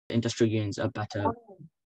industrial unions are better.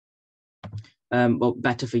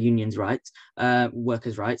 Better for unions' rights,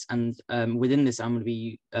 workers' rights, and within this, I'm going to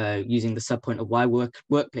be using the subpoint of why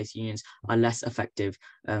workplace unions are less effective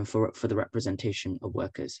for the representation of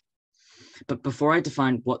workers. But before I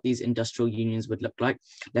define what these industrial unions would look like,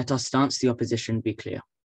 let our stance to the opposition be clear.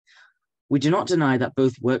 We do not deny that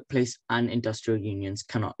both workplace and industrial unions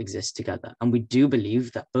cannot exist together, and we do believe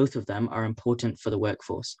that both of them are important for the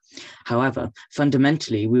workforce. However,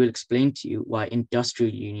 fundamentally, we will explain to you why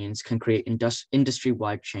industrial unions can create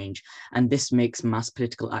industry-wide change, and this makes mass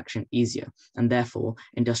political action easier, and therefore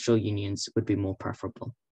industrial unions would be more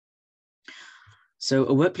preferable. So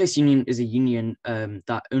a workplace union is a union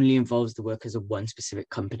that only involves the workers of one specific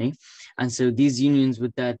company. And so these unions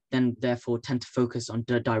would then therefore tend to focus on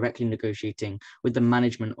directly negotiating with the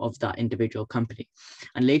management of that individual company.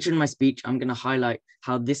 And later in my speech, I'm going to highlight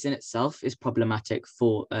how this in itself is problematic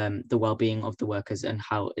for the well-being of the workers and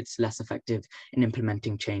how it's less effective in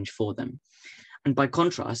implementing change for them. And by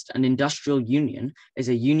contrast, an industrial union is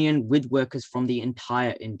a union with workers from the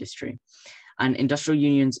entire industry. And industrial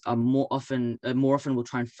unions are more often will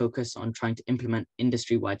try and focus on trying to implement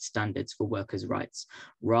industry-wide standards for workers' rights,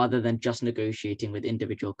 rather than just negotiating with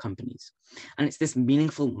individual companies. And it's this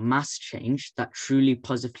meaningful mass change that truly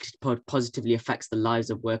positively affects the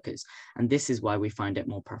lives of workers. And this is why we find it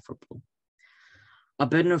more preferable. Our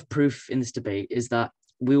burden of proof in this debate is that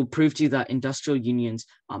we will prove to you that industrial unions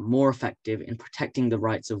are more effective in protecting the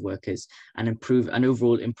rights of workers and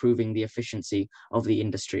overall improving the efficiency of the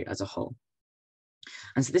industry as a whole.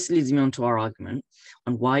 And so this leads me on to our argument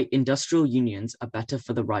on why industrial unions are better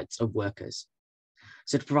for the rights of workers.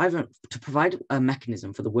 So to provide a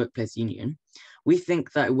mechanism for the workplace union, we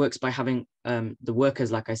think that it works by having the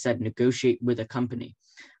workers, like I said, negotiate with a company.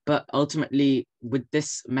 But ultimately, with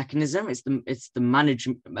this mechanism, it's the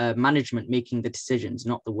management making the decisions,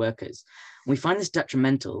 not the workers. We find this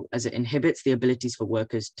detrimental as it inhibits the abilities for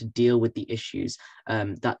workers to deal with the issues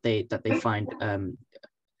that they find.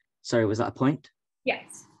 Sorry, was that a point?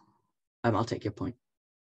 Yes. I'll take your point.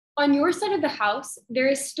 On your side of the house, there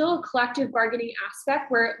is still a collective bargaining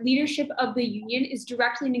aspect where leadership of the union is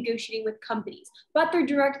directly negotiating with companies, but they're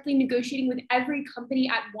directly negotiating with every company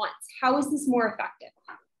at once. How is this more effective?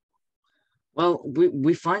 Well,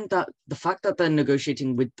 we find that the fact that they're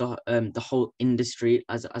negotiating with the whole industry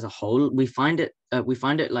as a whole, we find it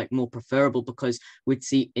like more preferable, because we'd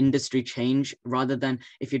see industry change rather than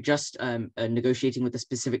if you're just negotiating with a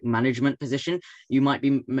specific management position, you might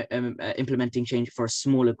be implementing change for a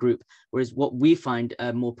smaller group. Whereas what we find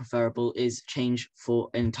more preferable is change for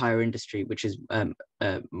an entire industry, which is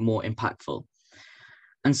more impactful.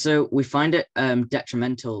 And so we find it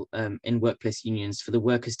detrimental in workplace unions for the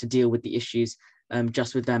workers to deal with the issues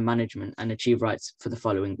just with their management and achieve rights for the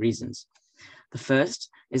following reasons. The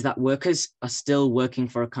first is that workers are still working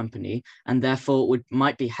for a company and therefore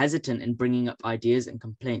might be hesitant in bringing up ideas and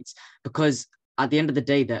complaints, because at the end of the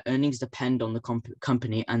day, their earnings depend on the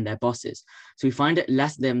company and their bosses. So we find it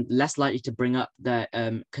less likely to bring up their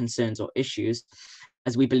concerns or issues,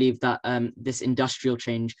 as we believe that this industrial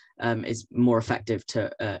change is more effective to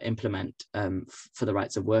implement for the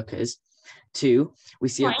rights of workers. Two, we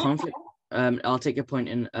see a conflict. I'll take your point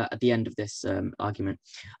at the end of this argument.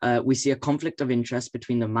 We see a conflict of interest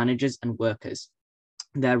between the managers and workers.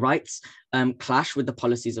 Their rights clash with the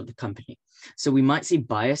policies of the company. So we might see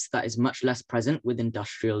bias that is much less present with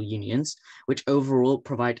industrial unions, which overall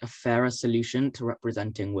provide a fairer solution to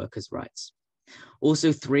representing workers' rights.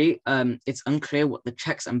 Also, three, it's unclear what the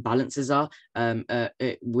checks and balances are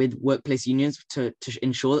with workplace unions to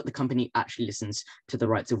ensure that the company actually listens to the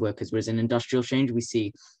rights of workers. Whereas in industrial change, we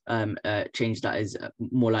see change that is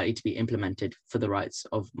more likely to be implemented for the rights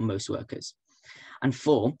of most workers. And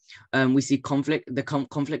four, we see conflict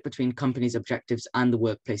between companies' objectives and the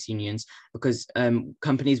workplace unions, because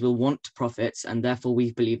companies will want profits, and therefore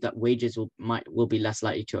we believe that wages will be less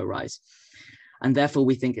likely to arise. And therefore,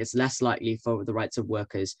 we think it's less likely for the rights of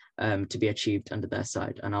workers to be achieved under their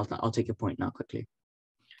side. And I'll take your point now quickly.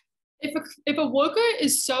 If a worker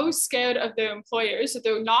is so scared of their employers that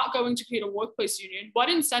they're not going to create a workplace union, what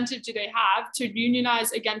incentive do they have to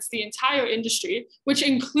unionize against the entire industry, which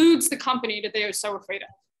includes the company that they are so afraid of?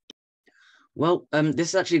 Well, this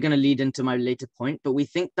is actually going to lead into my later point, but we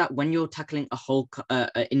think that when you're tackling a whole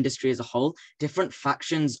industry as a whole, different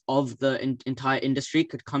factions of the entire industry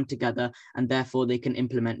could come together, and therefore they can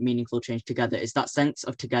implement meaningful change together. It's that sense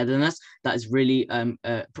of togetherness that is really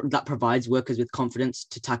that provides workers with confidence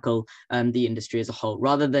to tackle the industry as a whole,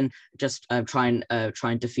 rather than just try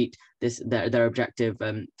and defeat their objective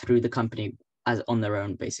through the company as on their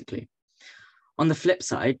own, basically. On the flip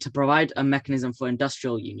side, to provide a mechanism for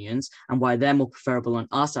industrial unions and why they're more preferable on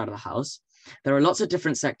our side of the house, there are lots of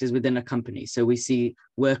different sectors within a company. So we see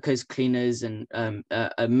workers, cleaners, and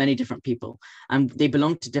many different people, and they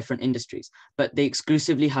belong to different industries, but they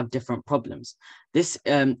exclusively have different problems.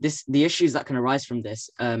 The issues that can arise from this,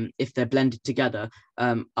 if they're blended together,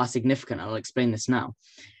 are significant. I'll explain this now.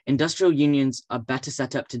 Industrial unions are better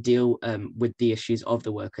set up to deal with the issues of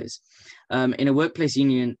the workers. In a workplace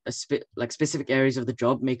union, specific areas of the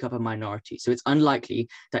job make up a minority. So it's unlikely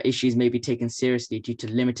that issues may be taken seriously due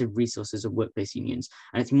to limited resources of workplace unions.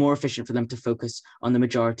 And it's more efficient for them to focus on the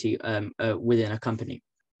majority within a company.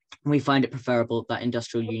 We find it preferable that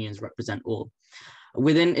industrial unions represent all.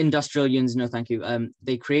 Within industrial unions, no thank you,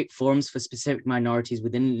 they create forums for specific minorities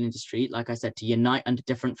within an industry, like I said, to unite under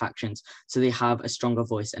different factions so they have a stronger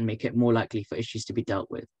voice and make it more likely for issues to be dealt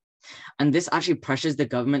with. And this actually pressures the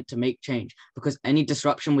government to make change, because any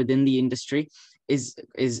disruption within the industry is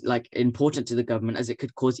like important to the government, as it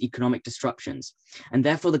could cause economic disruptions. And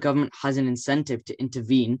therefore the government has an incentive to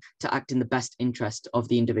intervene to act in the best interest of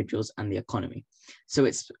the individuals and the economy. So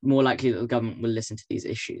it's more likely that the government will listen to these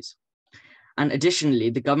issues. And additionally,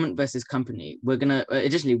 the government versus company, with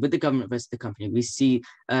the government versus the company, we see,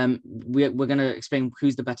 we're going to explain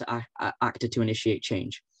who's the better actor to initiate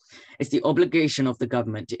change. It's the obligation of the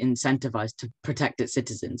government to incentivize to protect its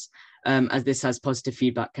citizens, as this has positive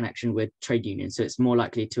feedback connection with trade unions. So it's more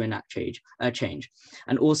likely to enact change.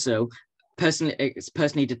 And also, it's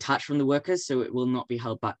personally detached from the workers, so it will not be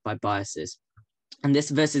held back by biases. And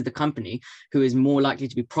this versus the company, who is more likely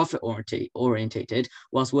to be profit orientated,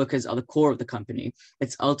 whilst workers are the core of the company.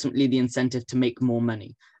 It's ultimately the incentive to make more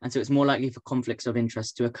money. And so it's more likely for conflicts of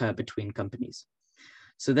interest to occur between companies.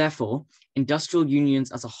 So therefore, industrial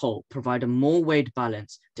unions as a whole provide a more weighed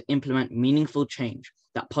balance to implement meaningful change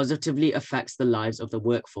that positively affects the lives of the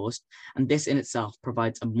workforce. And this in itself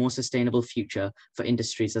provides a more sustainable future for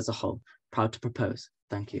industries as a whole. Proud to propose.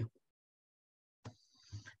 Thank you.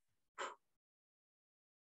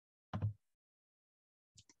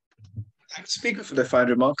 Thanks, Speaker, for the fine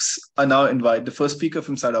remarks. I now invite the first speaker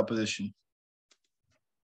from side opposition.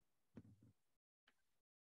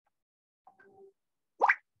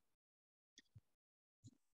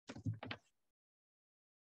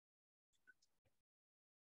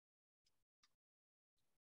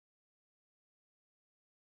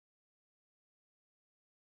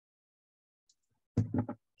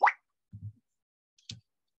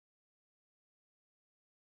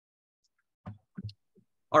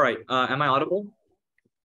 All right, am I audible?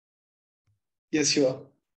 Yes, you are.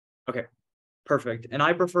 Okay, perfect. And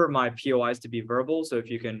I prefer my POIs to be verbal, so if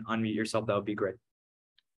you can unmute yourself, that would be great.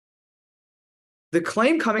 The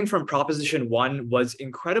claim coming from Proposition 1 was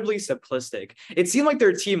incredibly simplistic. It seemed like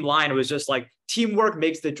their team line was just like, teamwork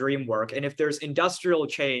makes the dream work. And if there's industrial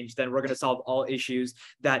change, then we're going to solve all issues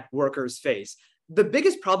that workers face. The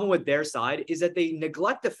biggest problem with their side is that they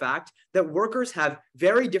neglect the fact that workers have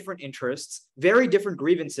very different interests, very different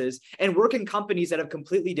grievances, and work in companies that have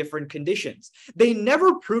completely different conditions. They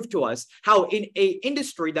never proved to us how in an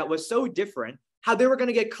industry that was so different, how they were going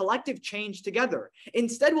to get collective change together.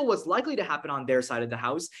 Instead, what was likely to happen on their side of the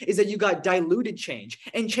house is that you got diluted change,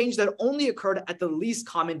 and change that only occurred at the least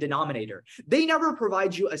common denominator. They never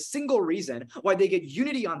provide you a single reason why they get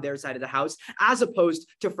unity on their side of the house as opposed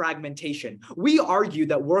to fragmentation. We argue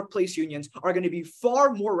that workplace unions are going to be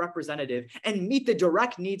far more representative and meet the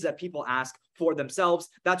direct needs that people ask for themselves.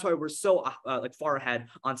 That's why we're so far ahead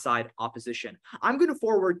on side opposition. I'm going to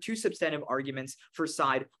forward two substantive arguments for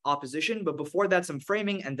side opposition, but before that, some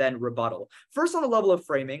framing and then rebuttal. First, on the level of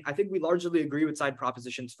framing, I think we largely agree with side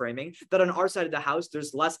proposition's framing that on our side of the house,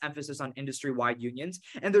 there's less emphasis on industry-wide unions,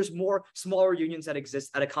 and there's more smaller unions that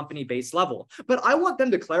exist at a company-based level. But I want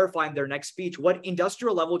them to clarify in their next speech what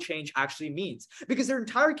industrial level change actually means, because their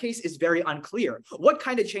entire case is very unclear. What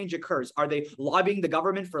kind of change occurs? Are they lobbying the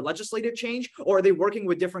government for legislative change, or are they working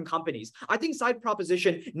with different companies? I think side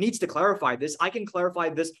proposition needs to clarify this. I can clarify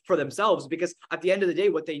this for themselves, because at the end of the day,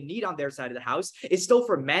 what they need on their side of the house is still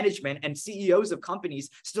for management and CEOs of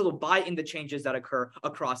companies still to buy in the changes that occur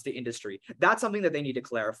across the industry. That's something that they need to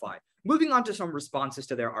clarify. Moving on to some responses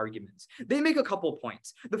to their arguments. They make a couple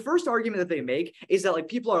points. The first argument that they make is that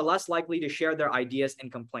people are less likely to share their ideas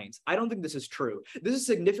and complaints. I don't think this is true. This is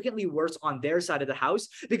significantly worse on their side of the house,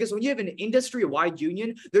 because when you have an industry-wide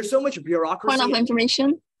union, there's so much bureaucracy. Point of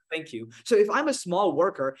information. Thank you. So if I'm a small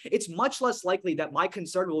worker, it's much less likely that my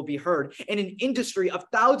concern will be heard in an industry of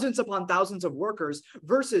thousands upon thousands of workers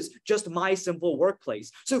versus just my simple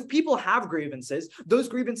workplace. So if people have grievances, those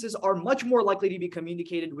grievances are much more likely to be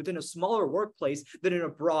communicated within a smaller workplace than in a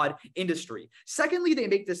broad industry. Secondly, they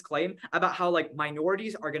make this claim about how like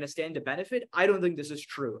minorities are going to stand to benefit. I don't think this is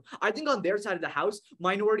true. I think on their side of the house,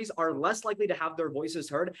 minorities are less likely to have their voices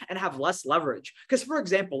heard and have less leverage. Because for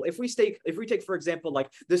example, if we take for example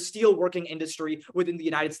like the steel working industry within the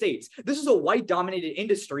United States. This is a white dominated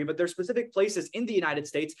industry, but there's specific places in the United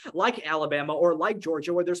States like Alabama or like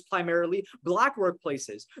Georgia where there's primarily Black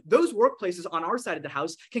workplaces. Those workplaces on our side of the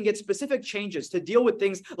house can get specific changes to deal with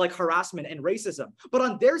things like harassment and racism. But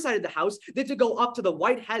on their side of the house, they have to go up to the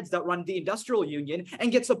white heads that run the industrial union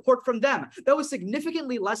and get support from them. That was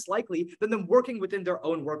significantly less likely than them working within their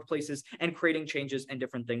own workplaces and creating changes and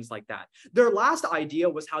different things like that. Their last idea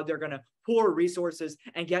was how they're going to pool resources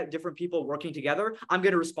and get different people working together. I'm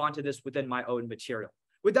going to respond to this within my own material.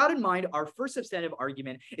 With that in mind, our first substantive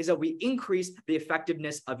argument is that we increase the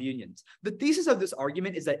effectiveness of unions. The thesis of this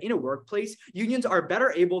argument is that in a workplace, unions are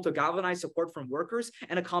better able to galvanize support from workers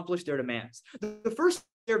and accomplish their demands. The first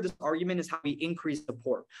of this argument is how we increase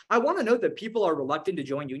support. I want to note that people are reluctant to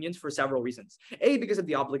join unions for several reasons. A, because of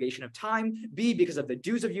the obligation of time. B, because of the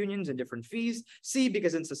dues of unions and different fees. C,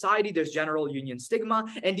 because in society there's general union stigma.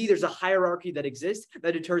 And D, there's a hierarchy that exists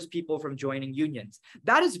that deters people from joining unions.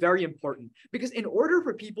 That is very important because in order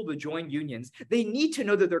for people to join unions, they need to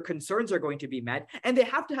know that their concerns are going to be met and they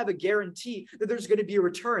have to have a guarantee that there's going to be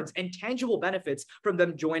returns and tangible benefits from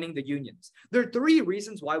them joining the unions. There are three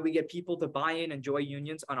reasons why we get people to buy in and join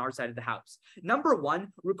unions on our side of the house. Number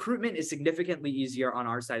one, recruitment is significantly easier on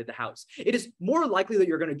our side of the house. It is more likely that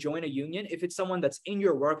you're going to join a union if it's someone that's in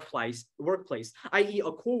your workplace, i.e.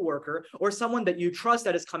 a co-worker or someone that you trust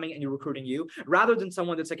that is coming and recruiting you, rather than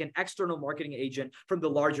someone that's like an external marketing agent from the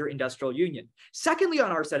larger industrial union. Secondly,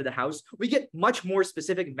 on our side of the house, we get much more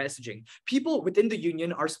specific messaging. People within the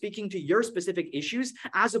union are speaking to your specific issues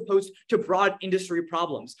as opposed to broad industry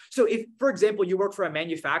problems. So if, for example, you work for a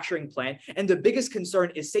manufacturing plant and the biggest concern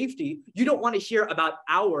is safety, you don't want to hear about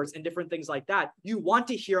hours and different things like that. You want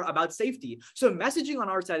to hear about safety. So messaging on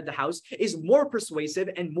our side of the house is more persuasive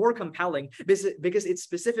and more compelling because it's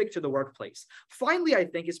specific to the workplace. Finally, I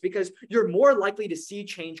think it's because you're more likely to see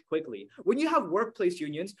change quickly. When you have workplace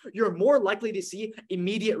unions, you're more likely to see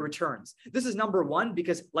immediate returns. This is number one,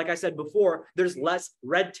 because like I said before, there's less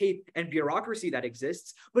red tape and bureaucracy that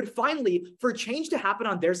exists. But finally, for change to happen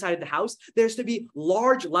on their side of the house, there's to be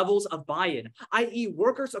large levels of buy-in, i.e.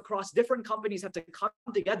 workers across different companies have to come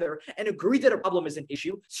together and agree that a problem is an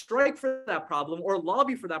issue, strike for that problem, or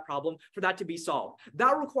lobby for that problem for that to be solved.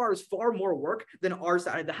 That requires far more work than our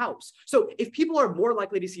side of the house. So if people are more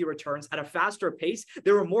likely to see returns at a faster pace,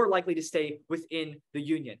 they are more likely to stay within the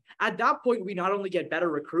union. At that point, we not only get better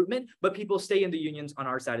recruitment, but people stay in the unions on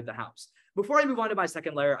our side of the house. Before I move on to my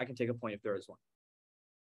second layer, I can take a point if there is one.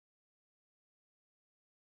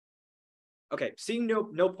 Okay, seeing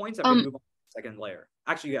no points, I'm gonna move on to the second layer.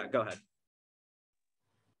 Actually, yeah, go ahead.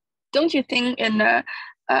 Don't you think in the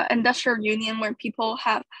industrial union where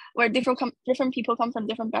different people come from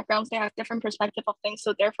different backgrounds, they have different perspective of things,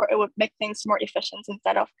 so therefore it would make things more efficient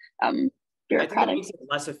instead of bureaucratic? I think it makes it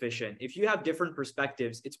less efficient. If you have different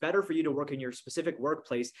perspectives, it's better for you to work in your specific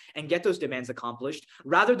workplace and get those demands accomplished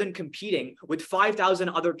rather than competing with 5,000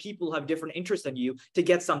 other people who have different interests than you to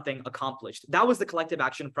get something accomplished. That was the collective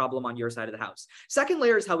action problem on your side of the house. Second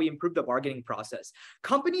layer is how we improve the bargaining process.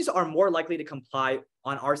 Companies are more likely to comply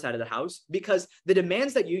on our side of the house because the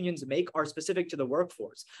demands that unions make are specific to the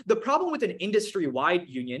workforce. The problem with an industry-wide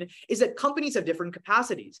union is that companies have different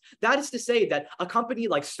capacities. That is to say that a company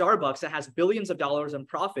like Starbucks that has billions of dollars in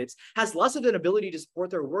profits has less of an ability to support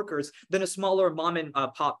their workers than a smaller mom and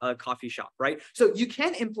pop coffee shop, right? So you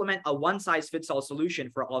can't implement a one-size-fits-all solution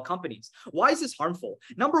for all companies. Why is this harmful?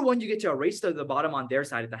 Number one, you get to a race to the bottom on their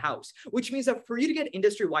side of the house, which means that for you to get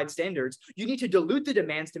industry-wide standards, you need to dilute the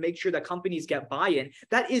demands to make sure that companies get buy-in.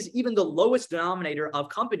 That is even the lowest denominator of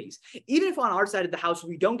companies. Even if on our side of the house,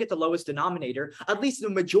 we don't get the lowest denominator, at least the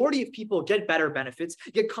majority of people get better benefits,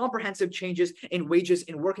 get comprehensive changes in wages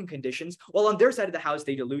and working conditions, while on their side of the house,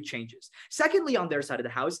 they dilute changes. Secondly, on their side of the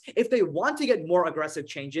house, if they want to get more aggressive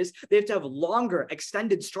changes, they have to have longer,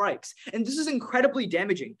 extended strikes. And this is incredibly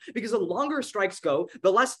damaging because the longer strikes go, the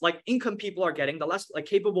less like income people are getting, the less like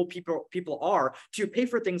capable people are to pay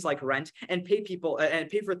for things like rent and pay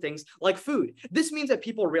for things like food. This means means that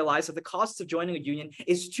people realize that the costs of joining a union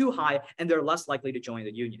is too high and they're less likely to join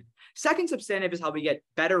the union. Second substantive is how we get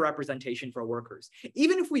better representation for workers.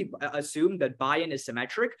 Even if we assume that buy-in is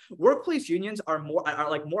symmetric, workplace unions are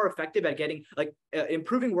more effective at getting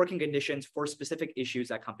improving working conditions for specific issues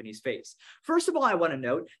that companies face. First of all, I want to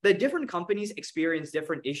note that different companies experience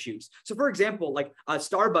different issues. So for example,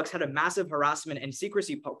 Starbucks had a massive harassment and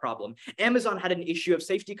secrecy problem. Amazon had an issue of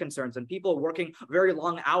safety concerns and people working very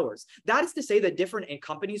long hours. That is to say that different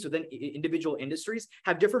companies within individual industries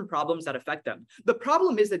have different problems that affect them. The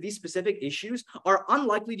problem is that these specific issues are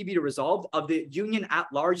unlikely to be resolved of the union at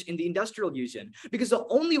large in the industrial union, because the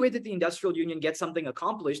only way that the industrial union gets something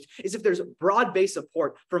accomplished is if there's broad-based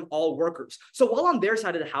support from all workers. So while on their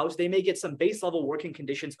side of the house, they may get some base level working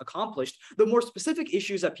conditions accomplished, the more specific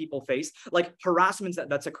issues that people face, like harassment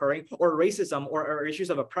that's occurring or racism or issues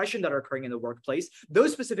of oppression that are occurring in the workplace,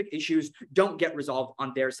 those specific issues don't get resolved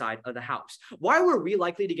on their side of the house. Why were we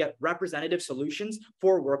likely to get representative solutions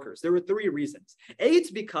for workers? There were 3 reasons. A,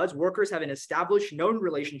 it's because workers have an established known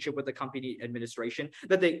relationship with the company administration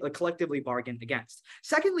that they collectively bargain against.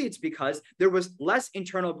 Secondly, it's because there was less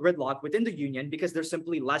internal gridlock within the union because there's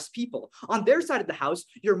simply less people. On their side of the house,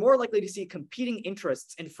 you're more likely to see competing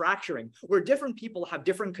interests and fracturing, where different people have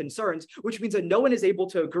different concerns, which means that no one is able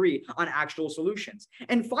to agree on actual solutions.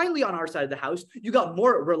 And finally, on our side of the house, you got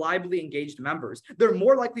more reliably engaged members. They're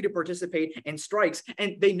more likely to participate in strikes,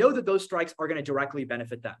 and they know that those strikes are going to directly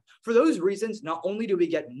benefit them. For those reasons, not only do we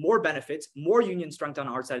get more benefits, more union strength on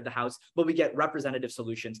our side of the house, but we get representative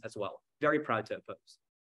solutions as well. Very proud to oppose.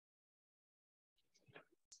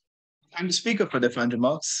 I'm the speaker for their final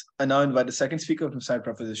remarks. I now invite the second speaker from side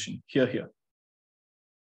proposition. Here. Okay.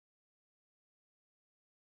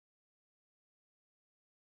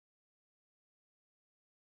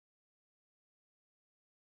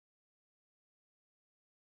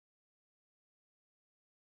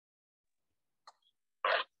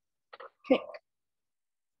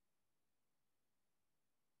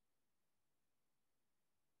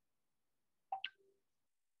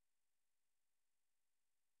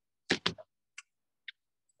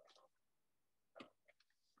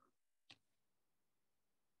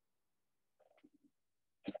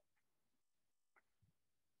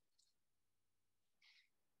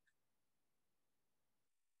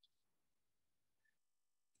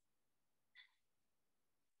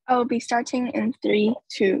 I will be starting in 3,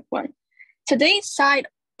 2, 1. Today's side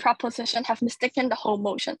proposition have mistaken the whole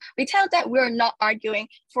motion. We tell that we're not arguing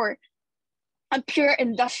for a pure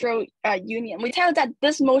industrial union. We tell that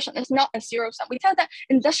this motion is not a zero sum. We tell that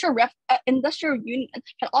industrial union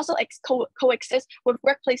can also coexist with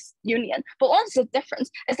workplace union. But what's the difference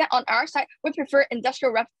is that on our side, we prefer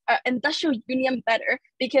industrial union better,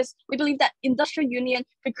 because we believe that industrial union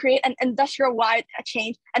could create an industrial-wide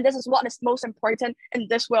change. And this is what is most important in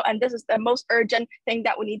this world. And this is the most urgent thing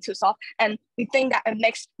that we need to solve. And we think that it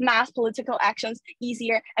makes mass political actions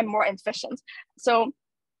easier and more efficient. So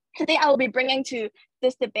today, I will be bringing to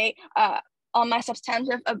this debate on my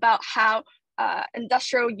substantive about how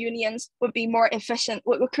industrial unions would be more efficient,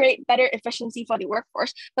 would create better efficiency for the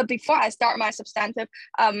workforce. But before I start my substantive,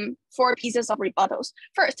 4 pieces of rebuttals.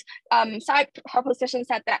 First, side proposition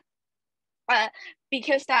said that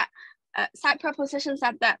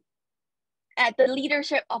the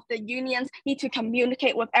leadership of the unions need to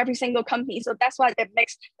communicate with every single company. So that's why it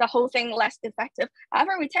makes the whole thing less effective.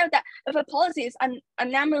 However, we tell that if a policy is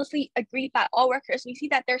unanimously agreed by all workers, we see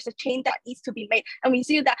that there's a change that needs to be made. And we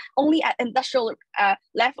see that only at industrial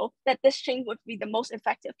level that this change would be the most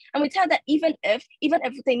effective. And we tell that even if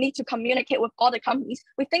they need to communicate with all the companies,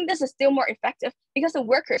 we think this is still more effective because the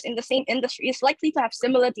workers in the same industry is likely to have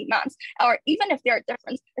similar demands, or even if they are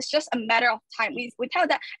different, it's just a matter of time. We tell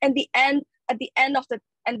that at the end of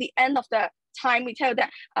the time, we tell that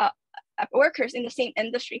workers in the same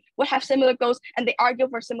industry would have similar goals and they argue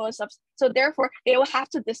for similar stuff. So therefore,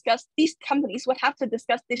 these companies would have to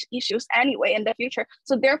discuss these issues anyway in the future.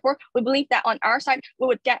 So therefore, we believe that on our side, we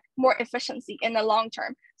would get more efficiency in the long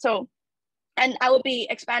term. So, and I will be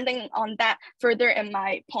expanding on that further in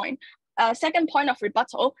my point. Second point of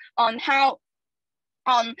rebuttal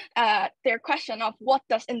on their question of what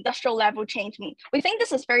does industrial level change mean. We think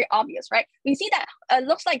this is very obvious, right? We see that it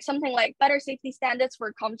looks like something like better safety standards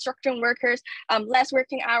for construction workers, less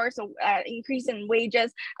working hours, so increase in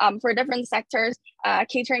wages for different sectors,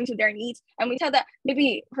 catering to their needs. And we tell that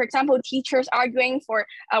maybe, for example, teachers arguing for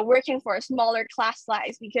working for a smaller class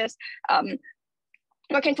size because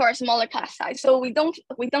working for a smaller class size. So we don't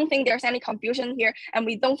think there's any confusion here, and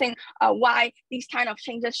we don't think why these kind of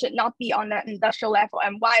changes should not be on the industrial level,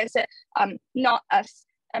 and why is it not as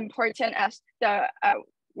important as the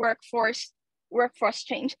workforce workforce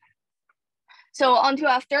change. So on to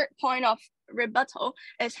our third point of rebuttal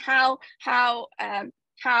is how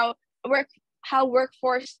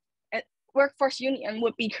workforce union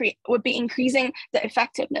would be increasing the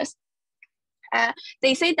effectiveness.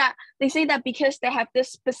 They say that because they have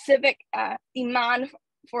this specific demand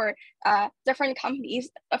for different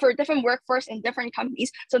companies, for different workforce in different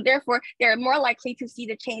companies, so therefore they're more likely to see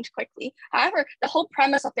the change quickly. However, the whole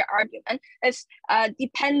premise of their argument is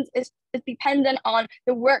dependent on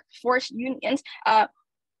the workforce unions.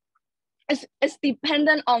 It's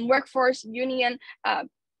dependent on workforce union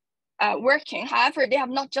working. However, they have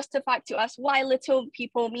not justified to us why little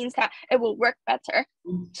people means that it will work better.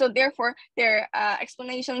 So therefore, their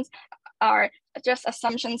explanations are just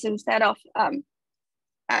assumptions instead of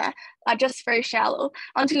are just very shallow.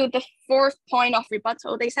 Onto the fourth point of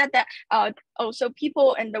rebuttal, they said that also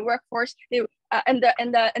people in the workforce, they in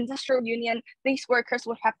the industrial union, these workers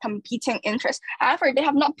would have competing interests. However, they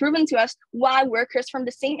have not proven to us why workers from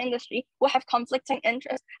the same industry will have conflicting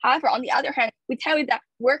interests. However, on the other hand, we tell you that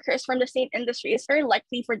workers from the same industry, it's very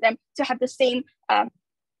likely for them to have the same to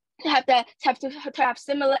have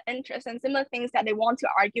similar interests and similar things that they want to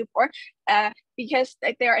argue for, because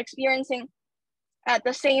they are experiencing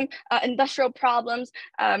the same industrial problems.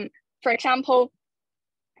 For example,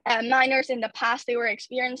 miners in the past, they were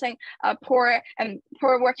experiencing poor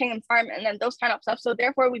working environment and those kind of stuff. So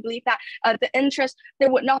therefore, we believe that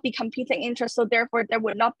there would not be competing interests. So therefore, there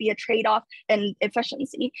would not be a trade-off in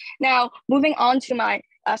efficiency. Now, moving on to my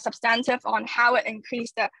substantive on how it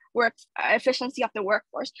increased the efficiency of the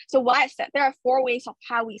workforce. So what I said, there are 4 ways of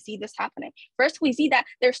how we see this happening. First, we see that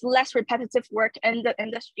there's less repetitive work in the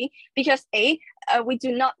industry because we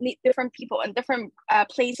do not need different people in different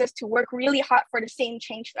places to work really hard for the same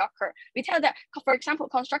change to occur. We tell that, for example,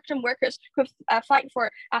 construction workers could fight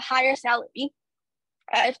for a higher salary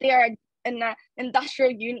if they are in an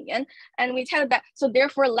industrial union, and we tell that, so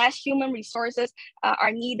therefore less human resources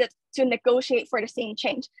are needed to negotiate for the same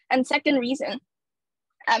change. And second reason,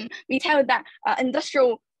 we tell that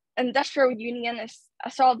industrial union is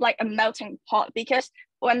sort of like a melting pot, because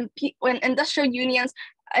when industrial unions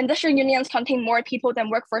contain more people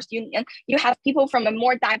than workforce union, you have people from a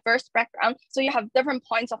more diverse background, so you have different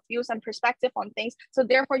points of views and perspective on things, so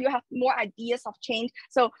therefore you have more ideas of change.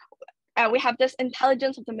 So we have this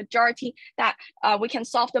intelligence of the majority that we can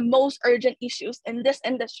solve the most urgent issues in this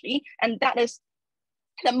industry, and that is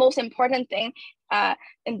the most important thing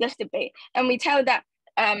in this debate. And we tell that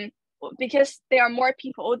because there are more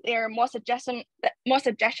people, there are more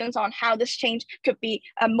suggestions on how this change could be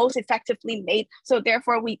most effectively made. So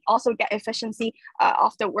therefore, we also get efficiency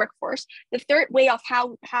of the workforce. The third way of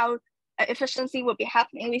how efficiency will be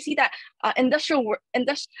happening, we see that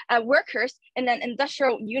workers in an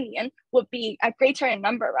industrial union would be greater in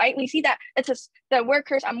number, right? We see that the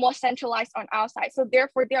workers are more centralized on our side, so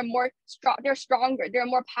therefore they're they're stronger, they're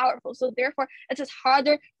more powerful, so therefore it is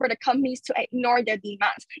harder for the companies to ignore their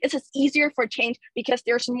demands. It is easier for change because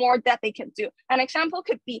there's more that they can do. An example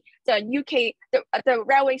could be the UK, the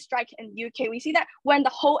railway strike in UK. We see that when the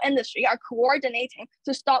whole industry are coordinating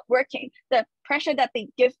to stop working, the pressure that they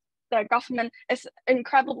give the government is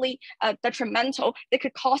incredibly detrimental. They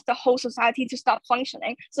could cause the whole society to stop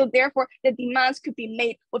functioning. So therefore, the demands could be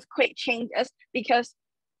made with quick changes because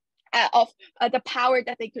of the power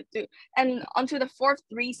that they could do. And onto the fourth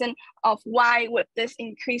reason of why would this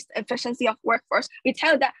increase the efficiency of workforce, we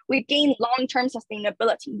tell that we gain long-term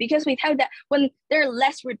sustainability, because we tell that when there are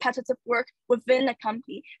less repetitive work within a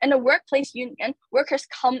company, in a workplace union, workers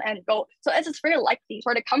come and go. So it is very likely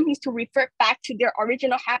for the companies to revert back to their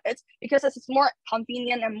original habits because it is more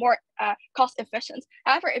convenient and more cost efficient.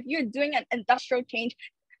 However, if you're doing an industrial change,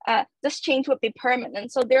 this change would be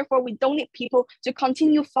permanent. So therefore, we don't need people to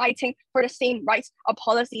continue fighting for the same rights or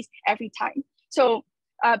policies every time. So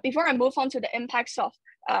before I move on to the impacts of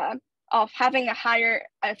having a higher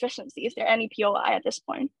efficiency, is there any POI at this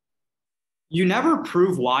point? You never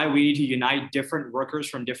prove why we need to unite different workers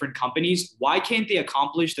from different companies. Why can't they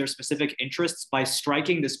accomplish their specific interests by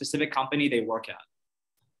striking the specific company they work at?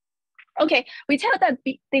 Okay, we tell that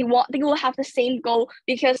they will have the same goal,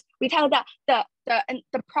 because we tell that the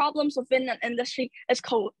problems within an industry is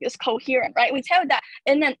coherent, right? We tell that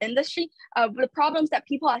in an industry, the problems that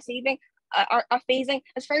people are facing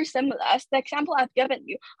is very similar. As the example I've given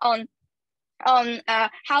you on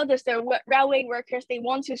how does the railway workers, they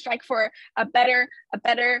want to strike for a better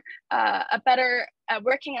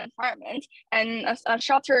working environment and a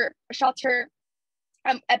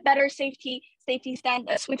better safety safety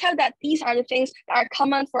standards. We tell that these are the things that are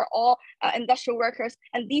common for all industrial workers,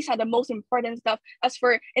 and these are the most important stuff. As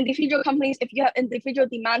for individual companies, if you have individual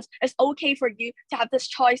demands, it's okay for you to have this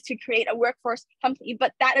choice to create a workforce company,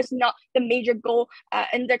 but that is not the major goal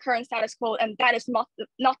in the current status quo, and that is not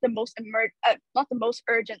the most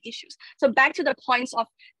urgent issues. So back to the points of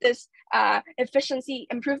this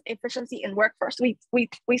improved efficiency in workforce.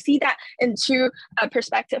 We see that in two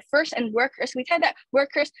perspectives. First, in workers, we tell that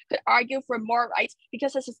workers could argue for more rights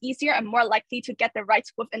because this is easier and more likely to get the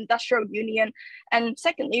rights with industrial union. And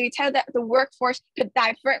secondly, we tell that the workforce could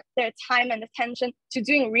divert their time and attention to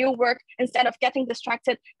doing real work instead of getting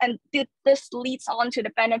distracted. And this leads on to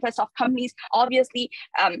the benefits of companies, obviously,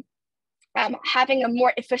 having a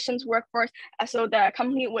more efficient workforce, so the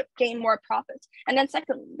company would gain more profits. And then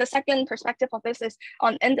the second perspective of this is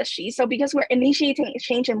on industry. So because we're initiating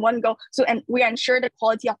change in one go, and we ensure the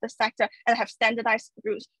quality of the sector and have standardized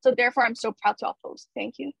rules. So therefore, I'm so proud to oppose.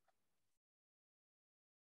 Thank you.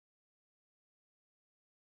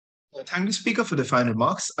 Thank you, Speaker, for the final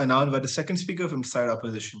remarks. I now invite the second speaker from side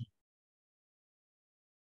opposition.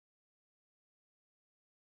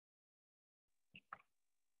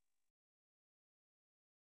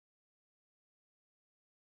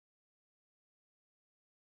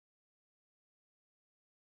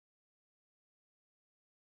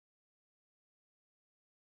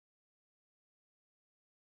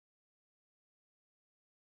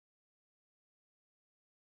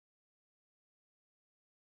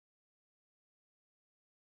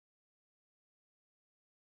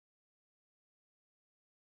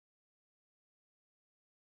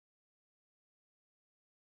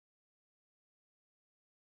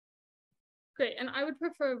 Great, and I would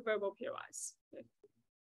prefer verbal POIs.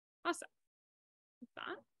 Awesome. With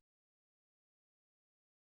that.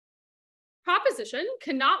 Proposition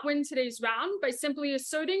cannot win today's round by simply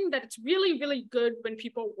asserting that it's really, really good when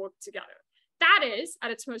people work together. That is,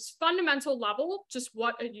 at its most fundamental level, just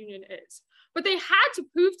what a union is. What they had to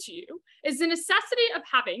prove to you is the necessity of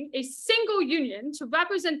having a single union to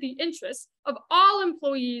represent the interests of all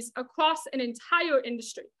employees across an entire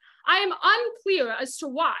industry. I am unclear as to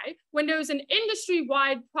why, when there's an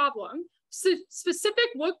industry-wide problem, specific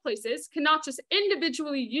workplaces cannot just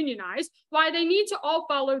individually unionize, why they need to all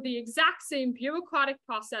follow the exact same bureaucratic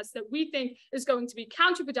process that we think is going to be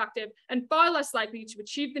counterproductive and far less likely to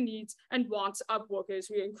achieve the needs and wants of workers.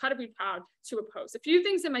 We are incredibly proud to oppose. A few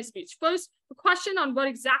things in my speech. First, a question on what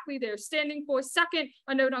exactly they're standing for. Second,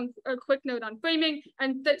 a quick note on framing,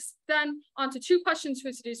 and then on to two questions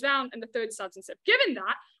for today's round, and the third substantive. Given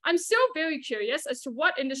that, I'm still very curious as to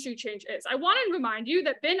what industry change is. I want to remind you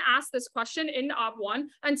that Ben asked this question in Ob 1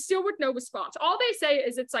 and still with no response. All they say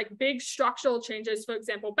is it's like big structural changes, for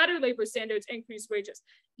example, better labor standards, increased wages.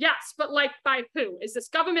 Yes, but like by who? Is this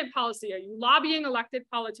government policy? Are you lobbying elected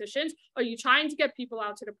politicians? Are you trying to get people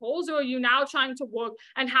out to the polls? Or are you now trying to work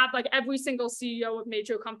and have like every single CEO of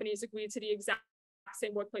major companies agree to the exact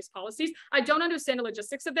same workplace policies? I don't understand the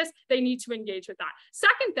logistics of this. They need to engage with that.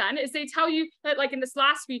 Second then is they tell you that like in this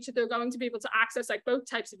last speech that they're going to be able to access like both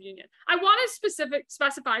types of union. I want to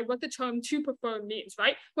specify what the term to prefer means,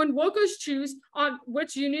 right? When workers choose on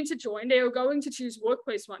which union to join, they are going to choose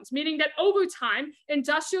workplace ones, meaning that over time,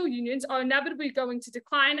 industrial unions are inevitably going to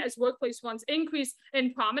decline as workplace ones increase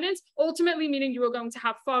in prominence, ultimately meaning you are going to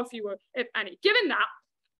have far fewer, if any. Given that,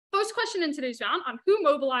 first question in today's round on who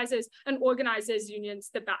mobilizes and organizes unions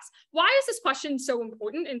the best. Why is this question so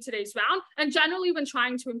important in today's round and generally when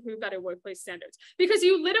trying to improve better workplace standards? Because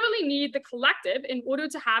you literally need the collective in order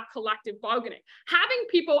to have collective bargaining. Having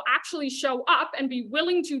people actually show up and be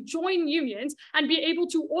willing to join unions and be able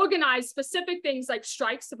to organize specific things like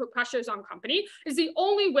strikes to put pressures on company is the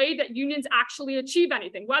only way that unions actually achieve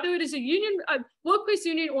anything. Whether it is a union, a workplace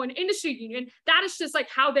union or an industry union, that is just like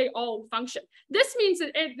how they all function. This means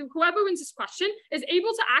that whoever wins this question is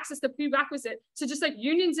able to access the prerequisite to just like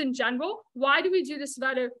unions in general. Why do we do this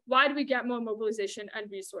better? Why do we get more mobilization and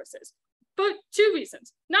resources? For two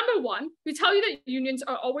reasons. Number one, we tell you that unions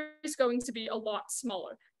are always going to be a lot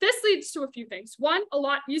smaller. This leads to a few things. One, a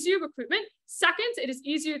lot easier recruitment. Second, it is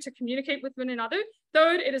easier to communicate with one another.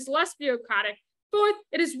 Third, it is less bureaucratic. Fourth,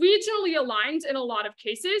 it is regionally aligned in a lot of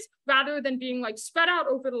cases rather than being like spread out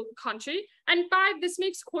over the country. And five, this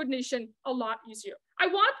makes coordination a lot easier. I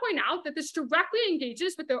want to point out that this directly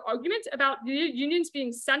engages with their argument about the unions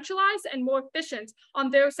being centralized and more efficient on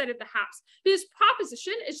their side of the house. This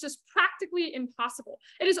proposition is just practically impossible.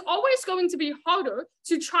 It is always going to be harder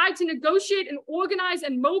to try to negotiate and organize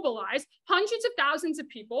and mobilize hundreds of thousands of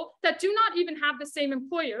people that do not even have the same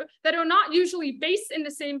employer, that are not usually based in the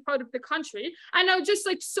same part of the country, and are just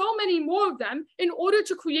like so many more of them in order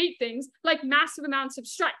to create things like massive amounts of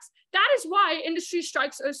strikes. That is why industry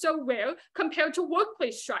strikes are so rare compared to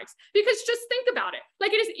workplace strikes. Because just think about it.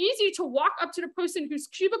 Like, it is easy to walk up to the person whose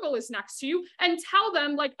cubicle is next to you and tell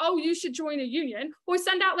them like, oh, you should join a union, or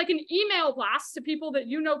send out like an email blast to people that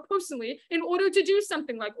you know personally in order to do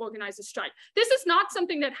something like organize a strike. This is not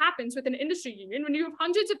something that happens with an industry union when you have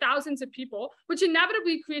hundreds of thousands of people, which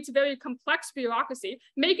inevitably creates a very complex bureaucracy,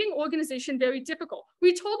 making organization very difficult.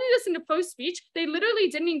 We told you this in the first speech. They literally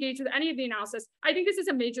didn't engage with any of the analysis. I think this is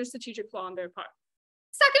a major strategic flaw on their part.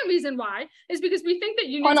 Second reason why is because we think that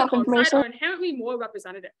unions on our side are inherently more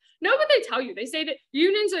representative. Know what they tell you. They say that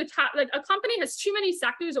unions are like a company has too many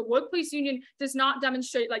sectors. A workplace union does not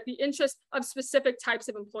demonstrate like the interest of specific types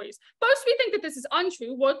of employees. First, we think that this is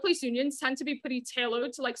untrue. Workplace unions tend to be pretty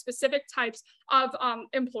tailored to like specific types of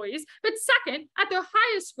employees. But second, at their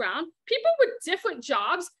highest ground, people with different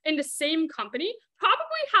jobs in the same company probably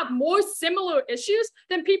have more similar issues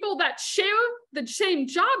than people that share the same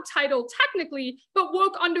job title technically, but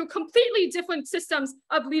work under completely different systems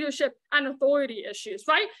of leadership and authority issues,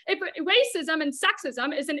 right? If racism and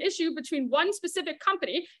sexism is an issue between one specific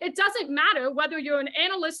company, it doesn't matter whether you're an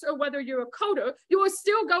analyst or whether you're a coder, you are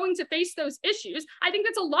still going to face those issues. I think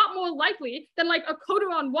that's a lot more likely than like a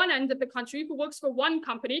coder on one end of the country who works for one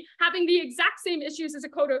company having the exact same issues as a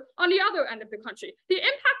coder on the other end of the country. The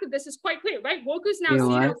impact of this is quite clear, right? Workers now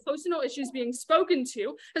see their personal issues being spoken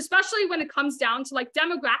to, especially when it comes down to like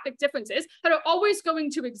demographic differences that are always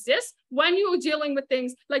going to exist when you're dealing with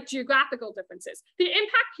things like geographical differences. The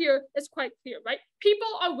impact here is quite clear, right? People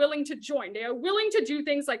are willing to join. They are willing to do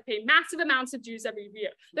things like pay massive amounts of dues every year.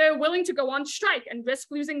 They are willing to go on strike and risk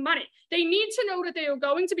losing money. They need to know that they are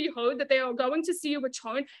going to be heard, that they are going to see a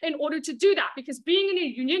return in order to do that, because being in a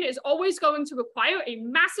union is always going to require a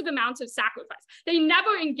massive amount of sacrifice. They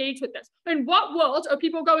never engage with this. In what world are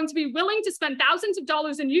people going to be willing to spend thousands of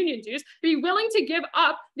dollars in union dues, be willing to give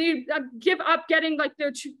up getting like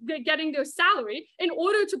getting their salary in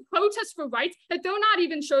order to protest for rights that they're not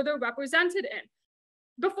even sure they're represented in?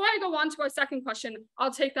 Before I go on to our second question,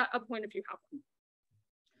 I'll take that up point if you have one.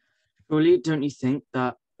 Surely, don't you think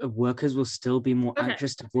that workers will still be more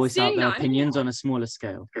anxious to voice out their opinions on a smaller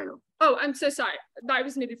scale? Oh, I'm so sorry. I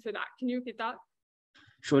was muted for that. Can you repeat that?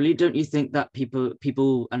 Surely, don't you think that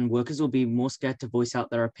people and workers will be more scared to voice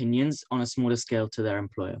out their opinions on a smaller scale to their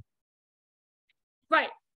employer? Right.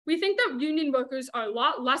 We think that union workers are a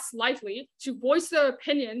lot less likely to voice their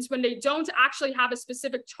opinions when they don't actually have a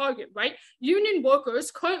specific target, right? Union workers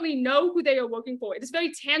currently know who they are working for. It is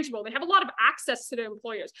very tangible. They have a lot of access to their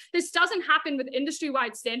employers. This doesn't happen with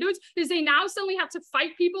industry-wide standards because they now suddenly have to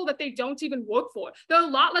fight people that they don't even work for. They're a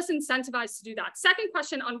lot less incentivized to do that. Second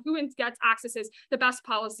question on who gets access is the best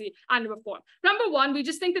policy and reform. Number one, we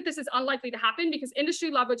just think that this is unlikely to happen because industry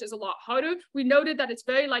leverage is a lot harder. We noted that it's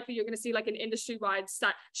very likely you're going to see like an industry-wide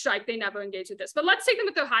strike. They never engage with this. But let's take them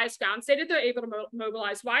at their highest ground, say that they're able to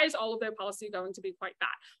mobilize. Why is all of their policy going to be quite bad?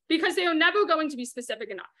 Because they are never going to be specific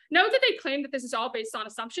enough. Note that they claim that this is all based on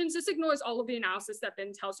assumptions. This ignores all of the analysis that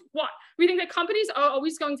then tells you what. We think that companies are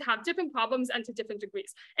always going to have different problems and to different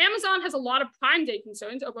degrees. Amazon has a lot of Prime Day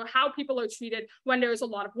concerns over how people are treated when there's a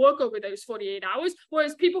lot of work over those 48 hours,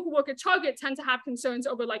 whereas people who work at Target tend to have concerns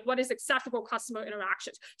over like what is acceptable customer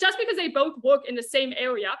interactions. Just because they both work in the same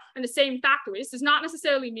area and the same factories does not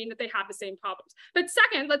necessarily mean that they have the same problems. But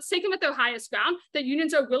second, let's take them at their highest ground, that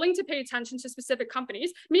unions are willing to pay attention to specific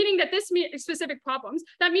companies, meaning that this specific problems,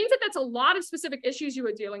 that means that that's a lot of specific issues you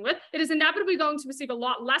are dealing with. It is inevitably going to receive a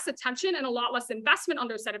lot less attention and a lot less investment on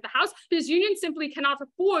their side of the house because unions simply cannot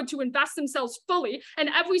afford to invest themselves fully in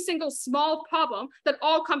every single small problem that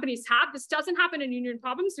all companies have. This doesn't happen in union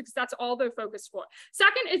problems because that's all they're focused for.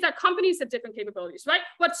 Second is that companies have different capabilities, right?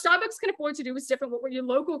 What Starbucks can afford to do is different what your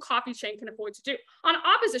local coffee chain can afford to do. On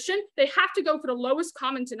opposition, they have to go for the lowest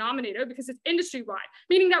common denominator because it's industry-wide,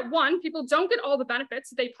 meaning that one, people don't get all the benefits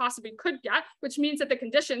that they possibly could get, which means that the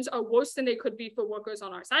conditions are worse than they could be for workers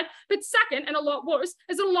on our side. But second, and a lot worse,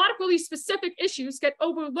 is that a lot of really specific issues get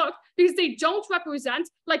overlooked because they don't represent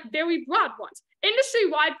like very broad ones.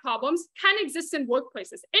 Industry-wide problems can exist in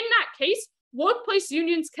workplaces. In that case, workplace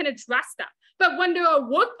unions can address them. But when there are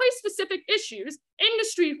workplace-specific issues,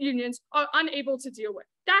 industry unions are unable to deal with.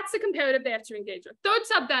 That's the comparative they have to engage with. Third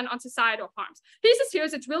sub then on societal harms. Thesis here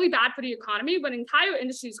is it's really bad for the economy when entire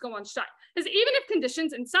industries go on strike. Because even if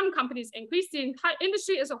conditions in some companies increase, the entire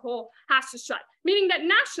industry as a whole has to strike, meaning that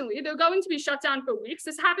nationally, they're going to be shut down for weeks.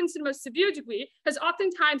 This happens to the most severe degree, because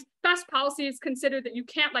oftentimes best policy is considered that you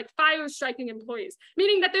can't like fire striking employees,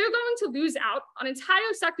 meaning that they're going to lose out on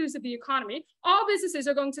entire sectors of the economy. All businesses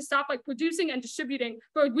are going to stop like producing and distributing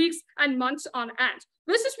for weeks and months on end.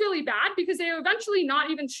 This is really bad because they are eventually not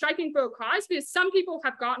even striking for a cause because some people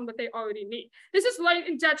have gotten what they already need. This is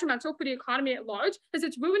detrimental for the economy at large because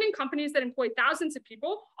it's ruining companies that employ thousands of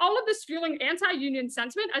people, all of this fueling anti-union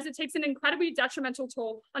sentiment as it takes an incredibly detrimental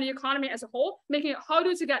toll on the economy as a whole, making it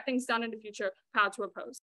harder to get things done in the future. Proud to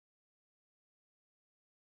oppose.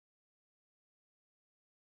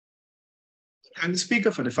 And the speaker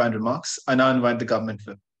for the final remarks, I now invite the government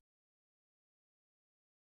whip.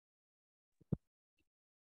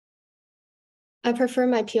 I prefer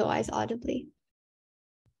my POIs audibly.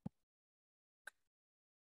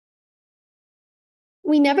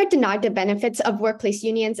 We never denied the benefits of workplace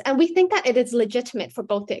unions, and we think that it is legitimate for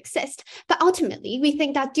both to exist. But ultimately, we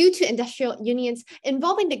think that due to industrial unions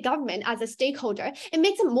involving the government as a stakeholder, it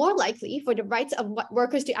makes it more likely for the rights of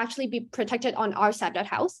workers to actually be protected on our side of the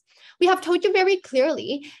house. We have told you very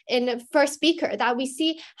clearly in the first speaker that we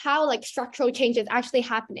see how like structural change is actually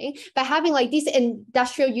happening by having like these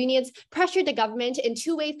industrial unions pressure the government in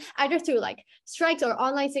two ways, either through like strikes or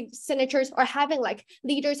online signatures, or having like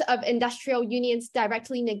leaders of industrial unions directly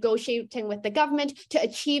negotiating with the government to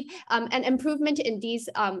achieve an improvement in these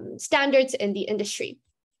standards in the industry.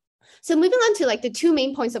 So moving on to like the two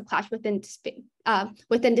main points of clash within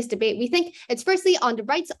this debate, we think it's firstly on the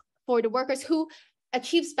rights for the workers who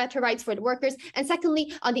achieves better rights for the workers, and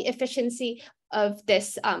secondly, on the efficiency of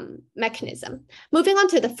this mechanism. Moving on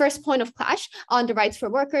to the first point of clash on the rights for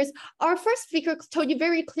workers, our first speaker told you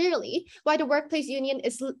very clearly why the workplace union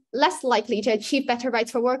is less likely to achieve better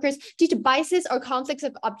rights for workers due to biases or conflicts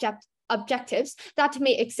of objectives that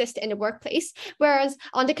may exist in the workplace, whereas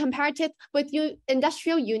on the comparative with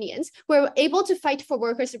industrial unions, we're able to fight for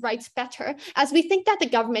workers' rights better, as we think that the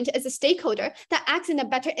government is a stakeholder that acts in a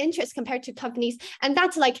better interest compared to companies, and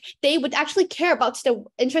that's like they would actually care about the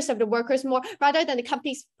interests of the workers more rather than the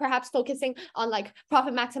companies perhaps focusing on like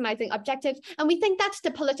profit maximizing objectives. And we think that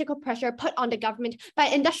the political pressure put on the government by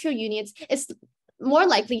industrial unions is more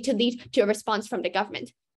likely to lead to a response from the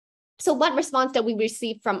government. So what response did we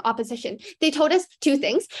receive from opposition? They told us two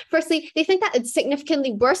things. Firstly, they think that it's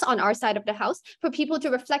significantly worse on our side of the house for people to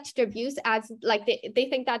reflect their views, as like they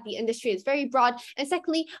think that the industry is very broad. And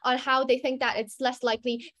secondly, on how they think that it's less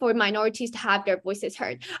likely for minorities to have their voices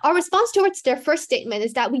heard. Our response towards their first statement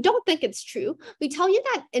is that we don't think it's true. We tell you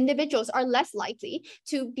that individuals are less likely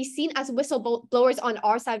to be seen as whistleblowers on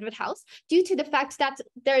our side of the house due to the fact that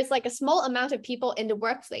there is like a small amount of people in the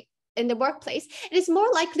workplace, it is more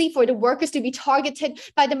likely for the workers to be targeted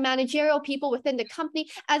by the managerial people within the company,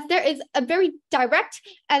 as there is a very direct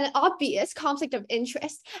and obvious conflict of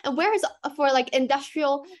interest. And whereas for like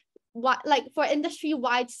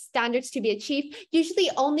industry-wide standards to be achieved, usually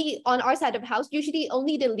only on our side of the house, usually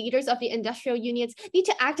only the leaders of the industrial unions need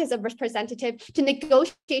to act as a representative to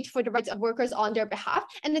negotiate for the rights of workers on their behalf.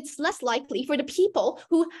 And it's less likely for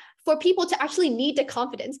people to actually need the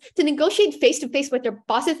confidence to negotiate face-to-face with their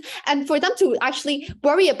bosses, and for them to actually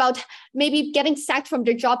worry about maybe getting sacked from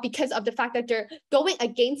their job because of the fact that they're going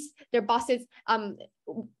against their bosses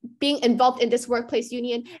being involved in this workplace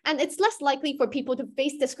union. And it's less likely for people to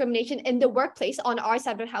face discrimination in the workplace on our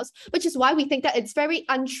side of the house, which is why we think that it's very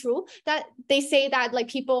untrue that they say that like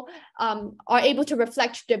people are able to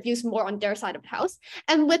reflect their views more on their side of the house.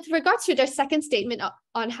 And with regards to their second statement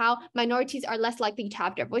on how minorities are less likely to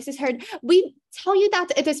have their voices heard, we tell you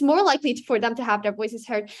that it is more likely for them to have their voices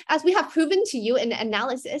heard, as we have proven to you in the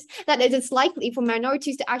analysis that it is likely for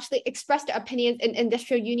minorities to actually express their opinions in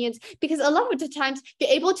industrial unions, because a lot of the times you're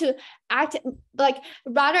able to act like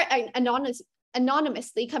rather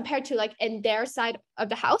anonymously compared to like in their side of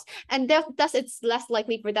the house, and thus it's less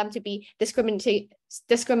likely for them to be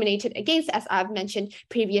discriminated against, as I've mentioned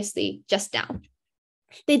previously just now.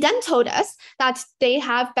 They then told us that they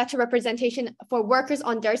have better representation for workers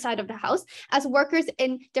on their side of the house, as workers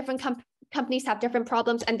in different companies have different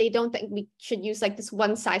problems, and they don't think we should use like this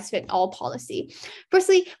one-size-fits-all policy.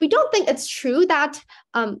 Firstly, we don't think it's true that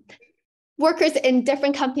workers in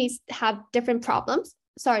different companies have different problems.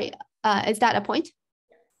 Sorry, is that a point?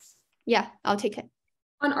 Yeah, I'll take it.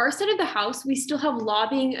 On our side of the house, we still have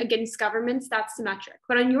lobbying against governments that's symmetric.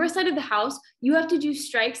 But on your side of the house, you have to do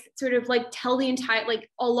strikes that sort of like tell the entire, like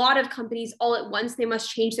a lot of companies all at once, they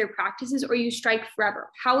must change their practices or you strike forever.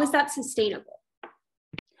 How is that sustainable?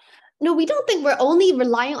 No, we don't think we're only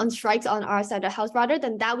relying on strikes on our side of the house. Rather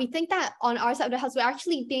than that, we think that on our side of the house, we're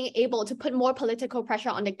actually being able to put more political pressure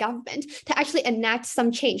on the government to actually enact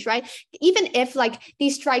some change, right? Even if like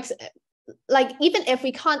these strikes, like even if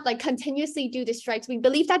we can't like continuously do the strikes, we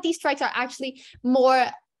believe that these strikes are actually more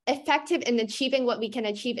effective in achieving what we can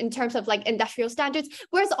achieve in terms of like industrial standards,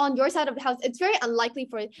 whereas on your side of the house it's very unlikely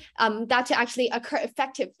for that to actually occur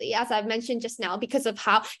effectively, as I've mentioned just now, because of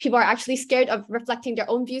how people are actually scared of reflecting their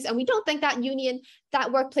own views, and we don't think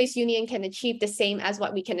that workplace union can achieve the same as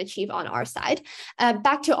what we can achieve on our side.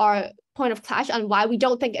 Back to our point of clash on why we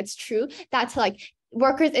don't think it's true that like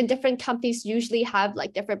workers in different companies usually have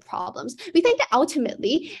like different problems. We think that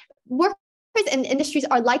ultimately workers in industries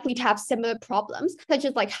are likely to have similar problems, such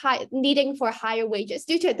as like needing for higher wages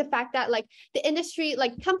due to the fact that like the industry,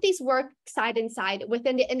 like companies work side and side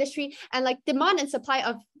within the industry, and like demand and supply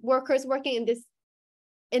of workers working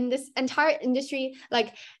in this entire industry,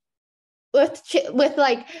 like with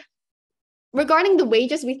like regarding the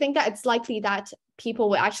wages, we think that it's likely that people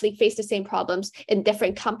will actually face the same problems in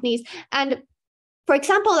different companies. And for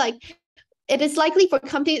example, like it is likely for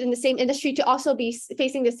companies in the same industry to also be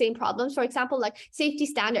facing the same problems. For example, like safety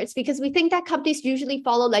standards, because we think that companies usually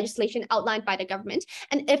follow legislation outlined by the government.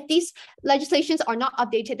 And if these legislations are not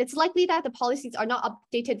updated, it's likely that the policies are not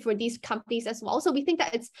updated for these companies as well. So we think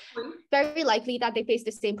that it's very likely that they face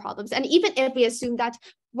the same problems. And even if we assume that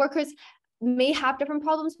workers may have different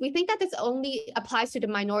problems, we think that this only applies to the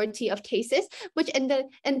minority of cases, which in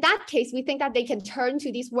that case, we think that they can turn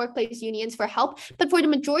to these workplace unions for help. But for the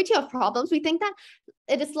majority of problems, we think that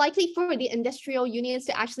it is likely for the industrial unions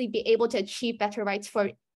to actually be able to achieve better rights for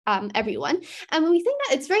everyone. And we think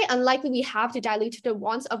that it's very unlikely we have to dilute the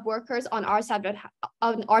wants of workers on our side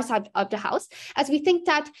of the house, as we think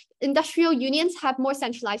that industrial unions have more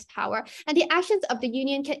centralized power, and the actions of the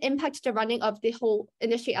union can impact the running of the whole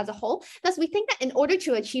industry as a whole. Thus, we think that in order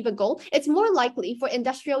to achieve a goal, it's more likely for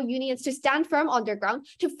industrial unions to stand firm on their ground,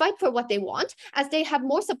 to fight for what they want, as they have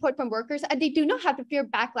more support from workers, and they do not have to fear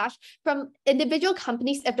backlash from individual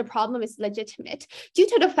companies if the problem is legitimate, due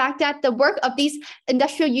to the fact that the work of these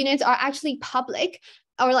industrial unions are actually public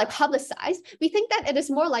or like publicized. We think that it is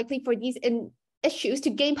more likely for these issues to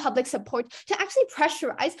gain public support to actually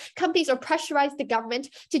pressurize companies or pressurize the government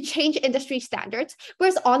to change industry standards,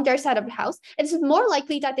 whereas on their side of the house, it is more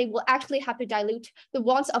likely that they will actually have to dilute the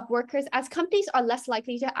wants of workers, as companies are less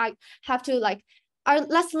likely to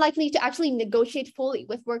actually negotiate fully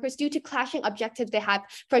with workers due to clashing objectives they have.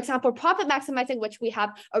 For example, profit maximizing, which we have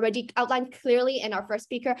already outlined clearly in our first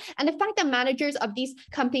speaker, and the fact that managers of these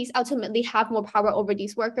companies ultimately have more power over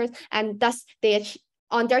these workers, and thus they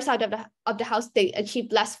on their side of the house, they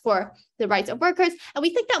achieve less for the rights of workers. And we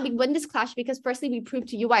think that we win this clash because firstly, we proved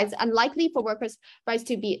to you why it's unlikely for workers' rights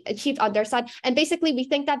to be achieved on their side. And basically, we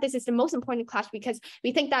think that this is the most important clash because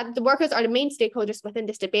we think that the workers are the main stakeholders within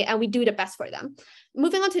this debate, and we do the best for them.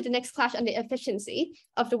 Moving on to the next clash on the efficiency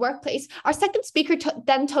of the workplace, our second speaker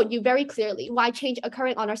then told you very clearly why change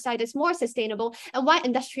occurring on our side is more sustainable and why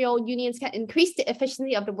industrial unions can increase the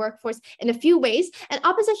efficiency of the workforce in a few ways. And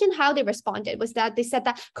opposition, how they responded was that they said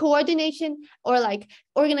that coordination or like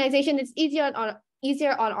organization is easier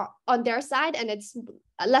on their side, and it's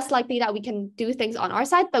less likely that we can do things on our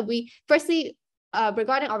side. But we firstly,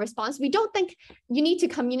 regarding our response, we don't think you need to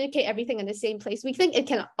communicate everything in the same place. We think it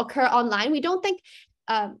can occur online. We don't think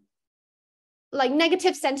like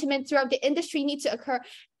negative sentiment throughout the industry needs to occur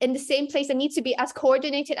in the same place and needs to be as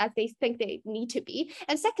coordinated as they think they need to be.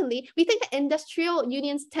 And secondly, we think that industrial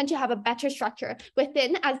unions tend to have a better structure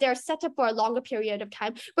within, as they're set up for a longer period of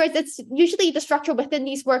time, whereas it's usually the structure within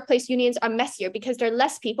these workplace unions are messier because there are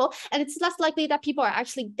less people, and it's less likely that people are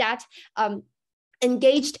actually that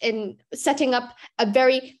engaged in setting up a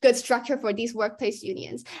very good structure for these workplace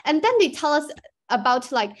unions. And then they tell us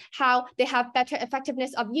about like how they have better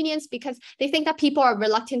effectiveness of unions because they think that people are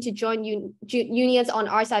reluctant to join unions on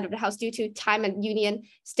our side of the house due to time and union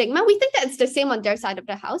stigma. We think that it's the same on their side of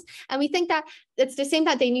the house, and we think that it's the same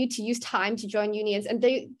that they need to use time to join unions, and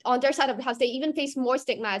they on their side of the house they even face more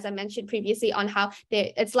stigma, as I mentioned previously, on how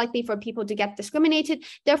it's likely for people to get discriminated.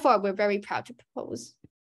 Therefore, we're very proud to propose.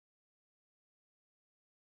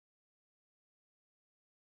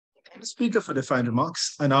 The speaker for the final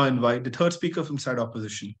remarks. I now invite the third speaker from side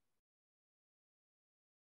opposition.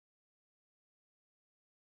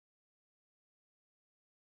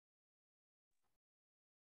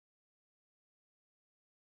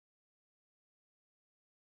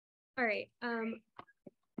 All right.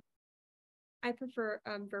 I prefer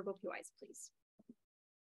verbal POIs, please.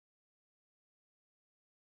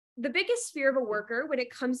 the biggest fear of a worker when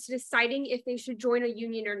it comes to deciding if they should join a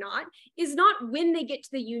union or not is not when they get to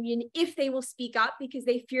the union, if they will speak up because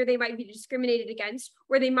they fear they might be discriminated against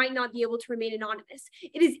or they might not be able to remain anonymous.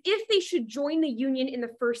 It is if they should join the union in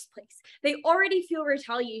the first place. They already feel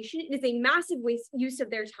retaliation. It is a massive use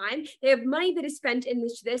of their time. They have money that is spent in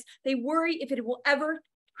this. They worry if it will ever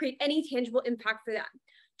create any tangible impact for them.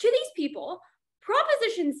 To these people,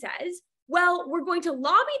 proposition says, well, we're going to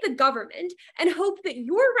lobby the government and hope that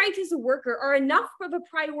your rights as a worker are enough of a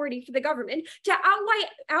priority for the government to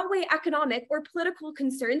outweigh economic or political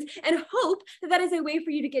concerns and hope that that is a way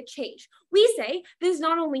for you to get change. We say this is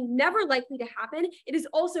not only never likely to happen, it is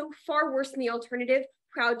also far worse than the alternative,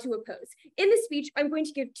 proud to oppose. In this speech, I'm going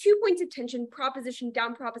to give 2 points of tension, proposition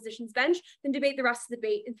down, proposition's bench, then debate the rest of the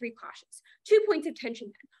debate in 3 clashes. 2 points of tension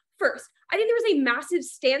then. First, I think there was a massive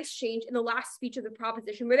stance change in the last speech of the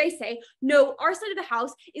proposition where they say, no, our side of the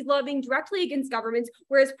house is lobbying directly against governments,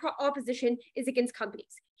 whereas opposition is against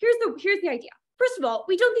companies. Here's the idea. First of all,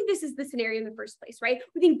 we don't think this is the scenario in the first place, right?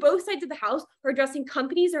 We think both sides of the house are addressing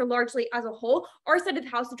companies or largely as a whole. Our side of the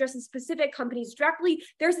house addresses specific companies directly.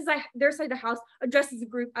 Their side of the house addresses a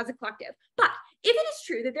group as a collective. But if it is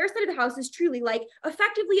true that their side of the house is truly like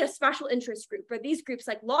effectively a special interest group, where these groups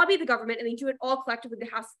like lobby the government and they do it all collectively,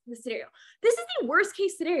 the scenario. This is the worst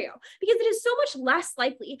case scenario because it is so much less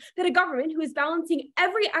likely that a government who is balancing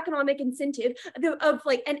every economic incentive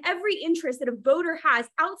and every interest that a voter has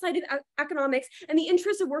outside of economics and the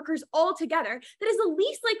interests of workers all together, that is the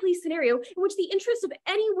least likely scenario in which the interest of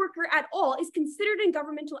any worker at all is considered in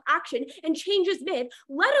governmental action and changes mid,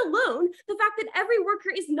 let alone the fact that every worker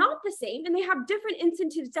is not the same and they have different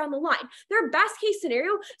incentives down the line. Their best case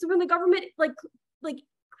scenario is when the government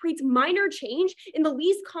creates minor change in the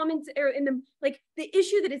least common, or in the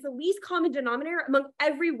issue that is the least common denominator among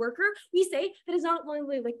every worker. We say that is not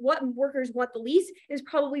only like what workers want the least, is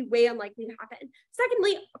probably way unlikely to happen.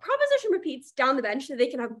 Secondly, a proposition repeats down the bench that they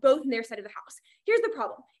can have both in their side of the house. Here's the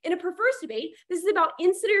problem. In a perverse debate, this is about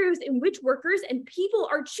in scenarios in which workers and people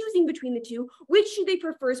are choosing between the two. Which should they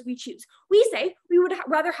prefer as we choose? We say we would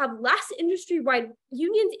rather have less industry-wide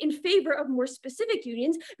unions in favor of more specific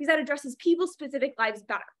unions because that addresses people's specific lives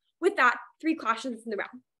better. With that, 3 clashes in the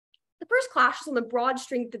round. The first clash is on the broad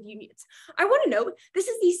strength of unions. I want to note this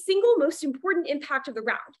is the single most important impact of the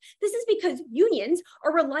round. This is because unions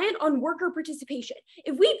are reliant on worker participation.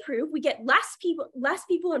 If we prove we get less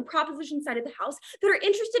people on proposition side of the house that are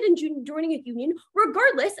interested in joining a union,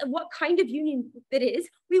 regardless of what kind of union it is,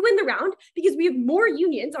 we win the round because we have more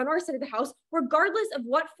unions on our side of the house, regardless of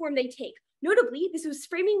what form they take. Notably, this was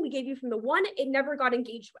framing we gave you from the one it never got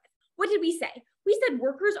engaged with. What did we say? We said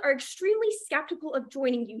workers are extremely skeptical of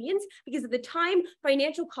joining unions because of the time,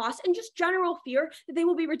 financial cost, and just general fear that they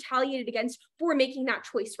will be retaliated against for making that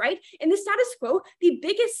choice, right? In the status quo, the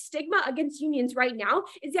biggest stigma against unions right now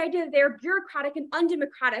is the idea that they're bureaucratic and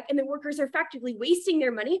undemocratic and that workers are effectively wasting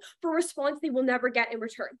their money for a response they will never get in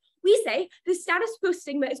return. We say the status quo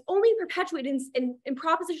stigma is only perpetuated in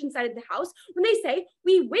proposition side of the house when they say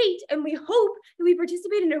we wait and we hope that we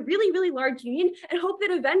participate in a really, really large union and hope that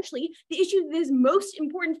eventually the issue that is most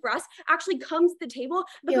important for us actually comes to the table,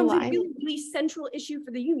 becomes a really, really central issue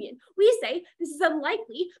for the union. We say this is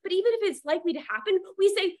unlikely, but even if it's likely to happen,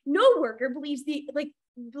 we say no worker believes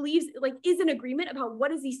is in agreement about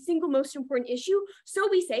what is the single most important issue. So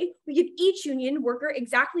we say we give each union worker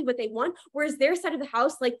exactly what they want, whereas their side of the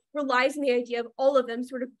house relies on the idea of all of them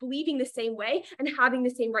sort of believing the same way and having the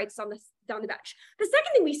same rights down the bench. The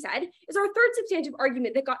second thing we said is our third substantive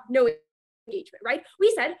argument that got no engagement, right?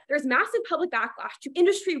 We said there's massive public backlash to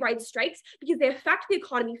industry-wide strikes because they affect the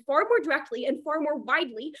economy far more directly and far more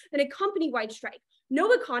widely than a company-wide strike.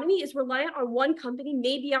 No economy is reliant on one company,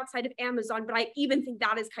 maybe outside of Amazon, but I even think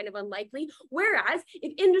that is kind of unlikely. Whereas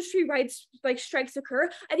if industry-wide strikes occur,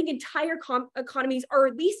 I think entire economies are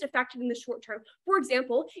at least affected in the short term. For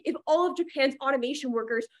example, if all of Japan's automation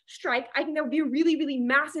workers strike, I think that would be a really, really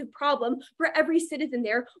massive problem for every citizen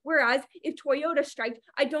there. Whereas if Toyota striked,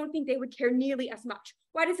 I don't think they would care nearly as much.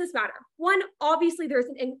 Why does this matter? One, obviously there's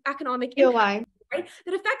an economic impact. Right,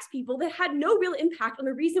 that affects people that had no real impact on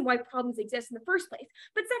the reason why problems exist in the first place.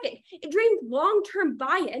 But second, it drains long-term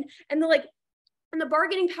buy-in and the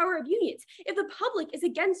bargaining power of unions. If the public is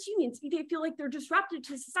against unions, they feel like they're disruptive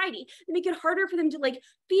to society, they make it harder for them to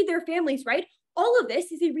feed their families, right? All of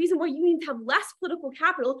this is a reason why unions have less political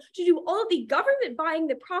capital to do all of the government buying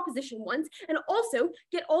the proposition wants and also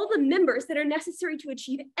get all the members that are necessary to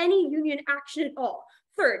achieve any union action at all.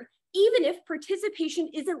 Third, even if participation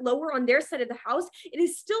isn't lower on their side of the house, it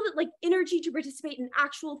is still that like energy to participate in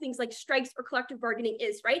actual things like strikes or collective bargaining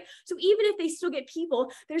is, right? So even if they still get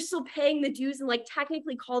people, they're still paying the dues and like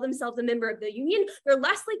technically call themselves a member of the union, they're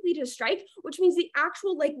less likely to strike, which means the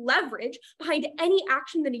actual like leverage behind any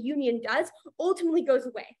action that a union does ultimately goes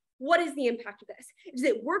away. What is the impact of this? Is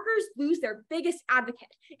that workers lose their biggest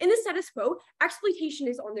advocate. In the status quo, exploitation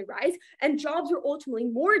is on the rise and jobs are ultimately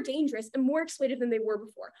more dangerous and more exploited than they were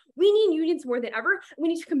before. We need unions more than ever. And we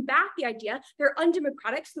need to combat the idea they're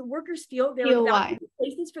undemocratic so that workers feel there are valuable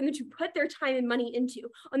places for them to put their time and money into.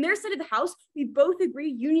 On their side of the house, we both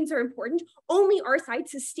agree unions are important. Only our side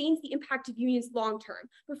sustains the impact of unions long term.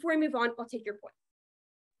 Before I move on, I'll take your point.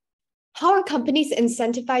 How are companies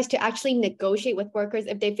incentivized to actually negotiate with workers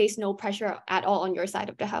if they face no pressure at all on your side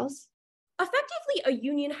of the house? Effectively, a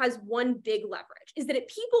union has one big leverage, is that if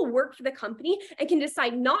people work for the company and can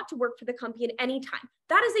decide not to work for the company at any time,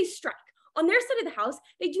 that is a strike. On their side of the house,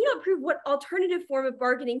 they do not prove what alternative form of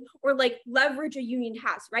bargaining or like leverage a union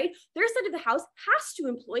has, right? Their side of the house has to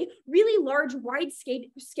employ really large,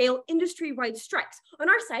 wide-scale industry-wide strikes. On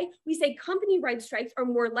our side, we say company-wide strikes are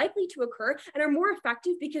more likely to occur and are more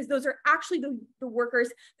effective because those are actually the workers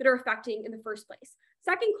that are affecting in the first place.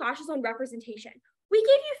 Second clashes on representation. We gave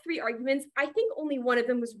you 3 arguments. I think only one of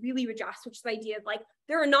them was really just, which is the idea of like,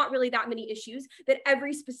 there are not really that many issues that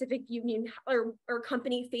every specific union or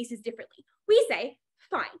company faces differently. We say,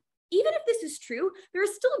 fine. Even if this is true, there are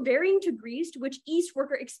still varying degrees to which each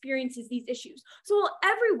worker experiences these issues. So while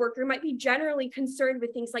every worker might be generally concerned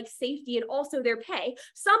with things like safety and also their pay,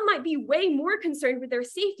 some might be way more concerned with their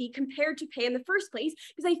safety compared to pay in the first place,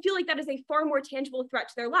 because I feel like that is a far more tangible threat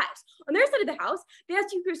to their lives. On their side of the house, they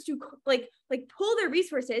ask you to like pull their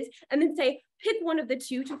resources and then say, pick one of the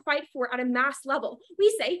two to fight for at a mass level.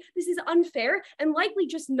 We say this is unfair and likely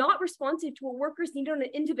just not responsive to what workers need on an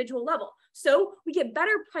individual level. So we get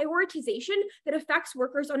better prioritization that affects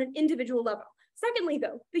workers on an individual level. Secondly,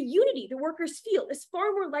 though, the unity the workers feel is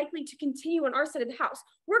far more likely to continue on our side of the house.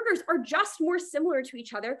 Workers are just more similar to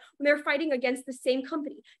each other when they're fighting against the same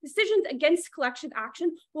company. Decisions against collective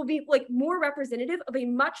action will be like more representative of a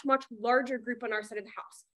much, much larger group on our side of the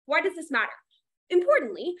house. Why does this matter?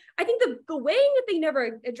 Importantly, I think the way that they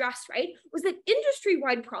never addressed, right, was that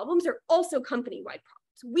industry-wide problems are also company-wide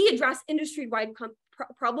problems. We address industry-wide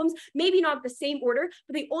problems, maybe not the same order,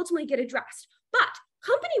 but they ultimately get addressed. But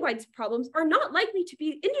company-wide problems are not likely to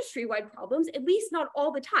be industry-wide problems, at least not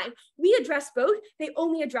all the time. We address both, they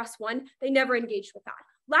only address one, they never engage with that.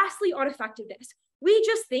 Lastly, on effectiveness. We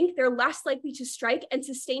just think they're less likely to strike and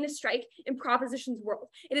sustain a strike in Proposition's world.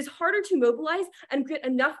 It is harder to mobilize and get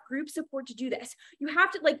enough group support to do this. You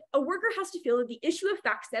have to, like, a worker has to feel that the issue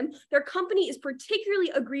affects them, their company is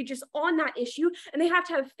particularly egregious on that issue, and they have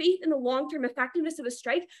to have faith in the long-term effectiveness of a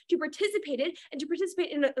strike to participate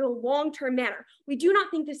in a long-term manner. We do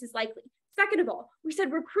not think this is likely. Second of all, we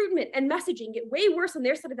said recruitment and messaging get way worse on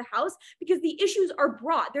their side of the house because the issues are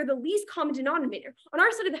broad. They're the least common denominator. On our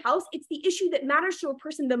side of the house, it's the issue that matters to a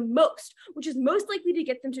person the most, which is most likely to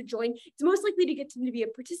get them to join. It's most likely to get them to be a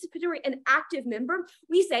participatory and active member.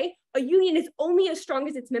 We say a union is only as strong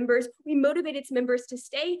as its members. We motivate its members to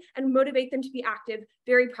stay and motivate them to be active.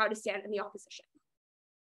 Very proud to stand in the opposition.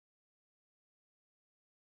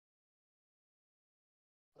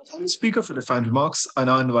 The speaker for the final remarks, I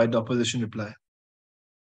now invite the opposition reply.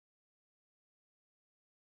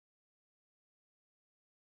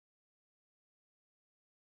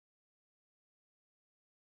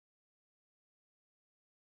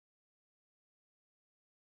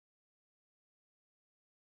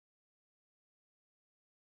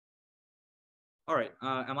 All right,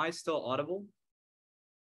 am I still audible?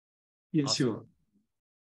 Yes, Awesome. you are.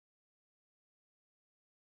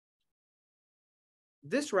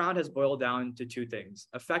 This round has boiled down to 2 things,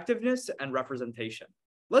 effectiveness and representation.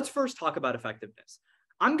 Let's first talk about effectiveness.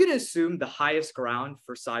 I'm going to assume the highest ground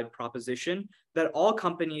for side proposition that all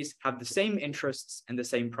companies have the same interests and the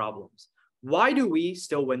same problems. Why do we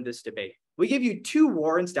still win this debate? We give you 2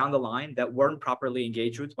 warrants down the line that weren't properly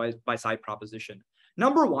engaged with by side proposition.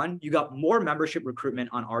 Number 1, you got more membership recruitment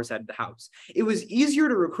on our side of the house. It was easier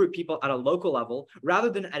to recruit people at a local level rather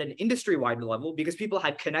than at an industry-wide level because people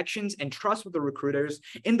had connections and trust with the recruiters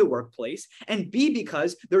in the workplace, and B,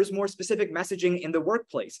 because there's more specific messaging in the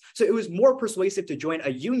workplace. So it was more persuasive to join a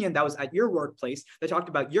union that was at your workplace that talked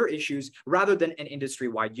about your issues rather than an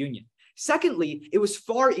industry-wide union. Secondly, it was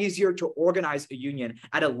far easier to organize a union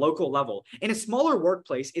at a local level. In a smaller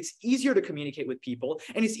workplace, it's easier to communicate with people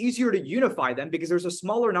and it's easier to unify them because there's a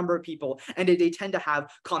smaller number of people and they tend to have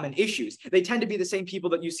common issues. They tend to be the same people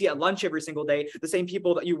that you see at lunch every single day, the same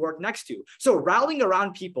people that you work next to. So rallying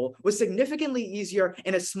around people was significantly easier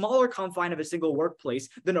in a smaller confine of a single workplace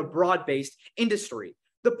than a broad-based industry.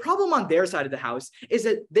 The problem on their side of the house is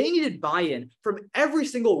that they needed buy-in from every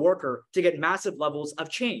single worker to get massive levels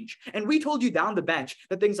of change. And we told you down the bench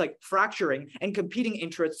that things like fracturing and competing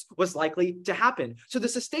interests was likely to happen. So the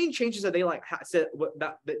sustained changes that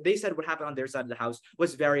they said would happen on their side of the house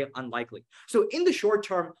was very unlikely. So in the short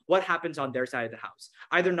term, what happens on their side of the house?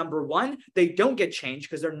 Either number one, they don't get change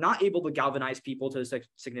because they're not able to galvanize people to a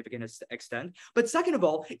significant extent. But second of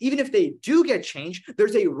all, even if they do get change,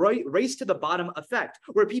 there's a race to the bottom effect,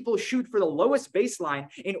 where people shoot for the lowest baseline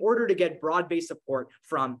in order to get broad-based support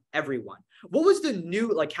from everyone. What was the new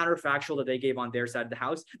counterfactual that they gave on their side of the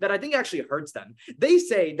house that I think actually hurts them? They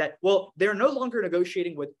say that, well, they're no longer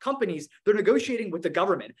negotiating with companies, they're negotiating with the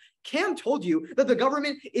government. Cam told you that the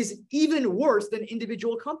government is even worse than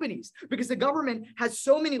individual companies because the government has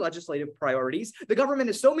so many legislative priorities. The government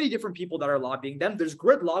has so many different people that are lobbying them. There's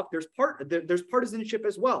gridlock, there's partisanship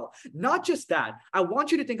as well. Not just that, I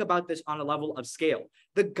want you to think about this on a level of scale.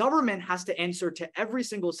 The government has to answer to every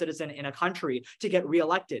single citizen in a country to get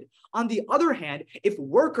reelected. On the other hand, if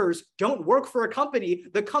workers don't work for a company,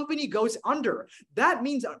 the company goes under. That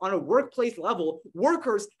means on a workplace level,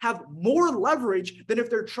 workers have more leverage than if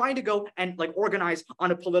they're trying to go and organize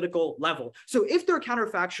on a political level. So if their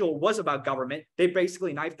counterfactual was about government, they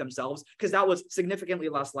basically knifed themselves because that was significantly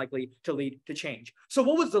less likely to lead to change. So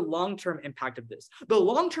what was the long-term impact of this? The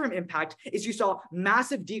long-term impact is you saw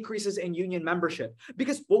massive decreases in union membership.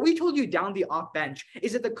 Because what we told you down the off bench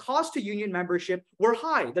is that the cost to union membership were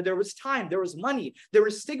high, that there was time, there was money, there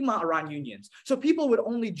was stigma around unions. So people would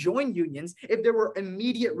only join unions if there were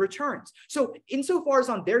immediate returns. So insofar as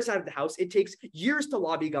on their side of the house, it takes years to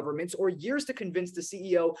lobby governments or years to convince the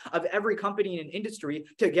CEO of every company in an industry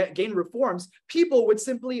to gain reforms, people would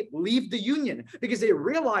simply leave the union because they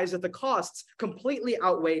realize that the costs completely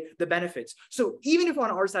outweigh the benefits. So even if on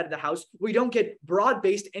our side of the house, we don't get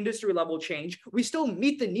broad-based industry level change, we still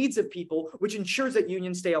meet the needs of people, which ensures that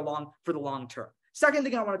unions stay along for the long term. Second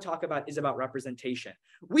thing I want to talk about is about representation.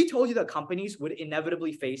 We told you that companies would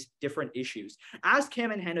inevitably face different issues. As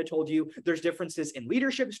Cam and Hannah told you, there's differences in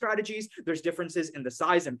leadership strategies, there's differences in the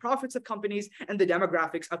size and profits of companies and the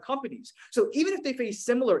demographics of companies. So even if they face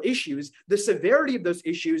similar issues, the severity of those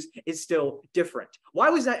issues is still different. Why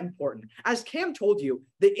was that important? As Cam told you,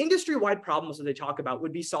 the industry-wide problems that they talk about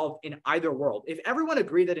would be solved in either world. If everyone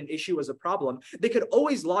agreed that an issue was a problem, they could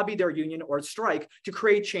always lobby their union or strike to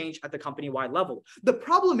create change at the company-wide level. The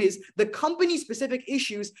problem is the company-specific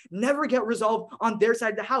issues never get resolved on their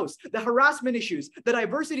side of the house. The harassment issues, the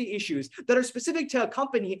diversity issues that are specific to a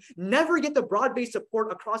company never get the broad-based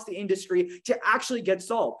support across the industry to actually get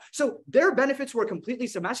solved. So their benefits were completely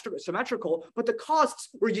symmetrical, but the costs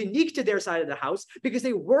were unique to their side of the house because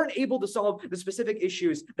they weren't able to solve the specific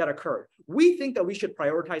issues that occurred. We think that we should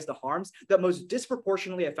prioritize the harms that most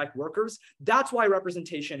disproportionately affect workers. That's why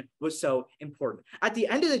representation was so important. At the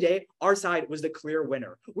end of the day, our side was the clear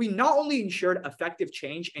winner. We not only ensured effective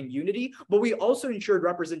change and unity, but we also ensured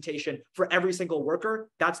representation for every single worker.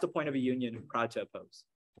 That's the point of a union proud to oppose.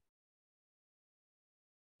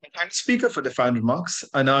 And Speaker for the final remarks.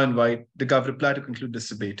 I now invite the Gov reply to conclude this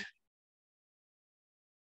debate.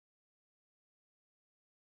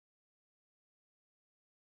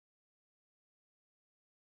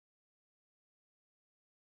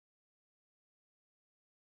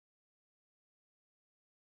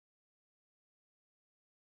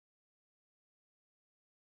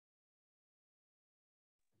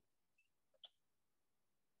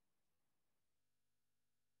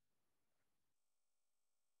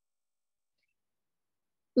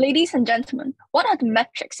 Ladies and gentlemen, what are the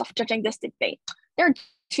metrics of judging this debate? There are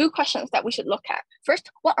two questions that we should look at. First,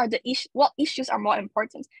 what issues are more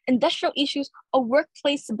important, industrial issues or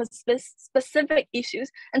workplace specific issues?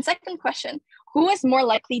 And second question, who is more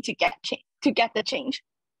likely to get the change?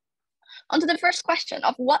 On to the first question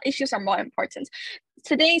of what issues are more important.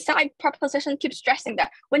 Today's side proposition keeps stressing that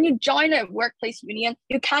when you join a workplace union,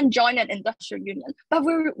 you can't join an industrial union. But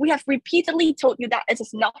we have repeatedly told you that it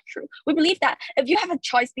is not true. We believe that if you have a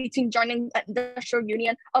choice between joining an industrial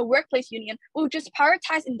union or workplace union, we'll just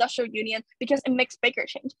prioritize industrial union because it makes bigger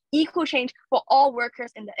change, equal change for all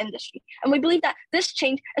workers in the industry. And we believe that this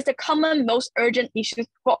change is the common most urgent issue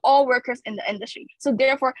for all workers in the industry. So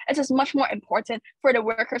therefore, it is much more important for the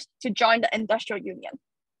workers to join the industrial union.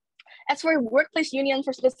 As for workplace union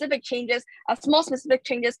for specific changes, small specific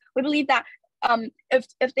changes, we believe that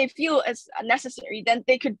if they feel it's necessary, then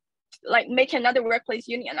they could like make another workplace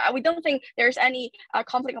union. We don't think there's any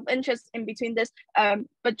conflict of interest in between this,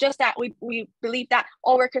 but just that we believe that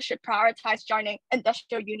all workers should prioritize joining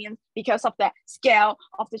industrial unions because of the scale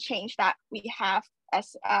of the change that we have,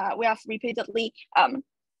 as we have repeatedly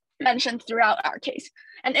mentioned throughout our case.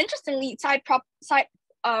 And interestingly, side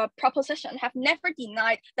opposition have never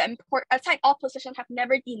denied the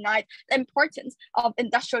importance of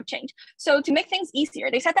industrial change. So to make things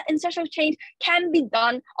easier, they said that industrial change can be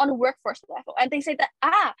done on a workforce level, and they say that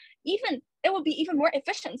even it will be even more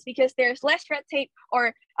efficient because there's less red tape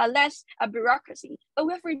or less bureaucracy. But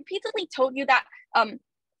we have repeatedly told you that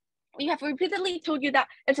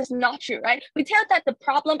this is not true, right? We tell that the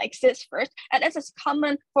problem exists first, and this is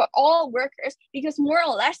common for all workers because more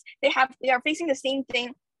or less they are facing the same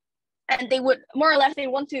thing, and they would more or less they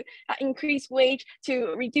want to increase wage,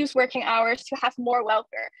 to reduce working hours, to have more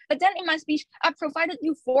welfare. But then in my speech, I provided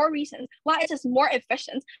you 4 reasons why it is more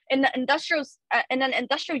efficient in an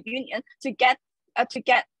industrial union to get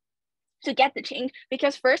the change.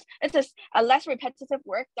 Because first, it is a less repetitive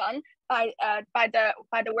work done by the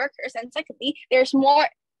workers, and secondly, there's more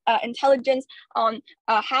intelligence on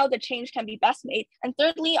how the change can be best made, and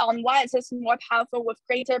thirdly, on why it is more powerful with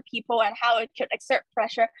greater people and how it could exert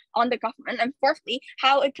pressure on the government, and fourthly,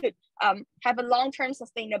 how it could have a long-term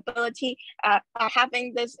sustainability,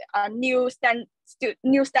 having this new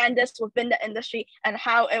standards within the industry, and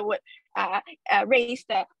how it would raise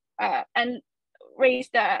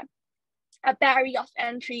a barrier of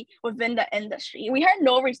entry within the industry. We heard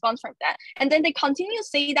no response from that. And then they continue to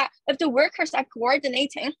say that if the workers are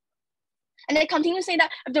coordinating,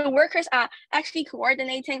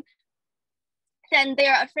 then they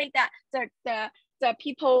are afraid that the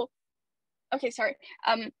people,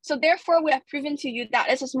 so therefore we have proven to you that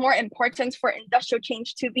this is more important for industrial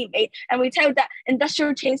change to be made. And we tell that in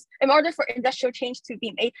order for industrial change to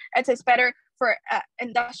be made, it is better for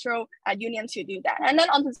industrial union to do that. And then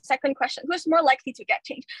on to the second question, who is more likely to get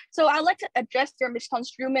change? So I'd like to address your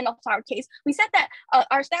misconstruement of our case. We said that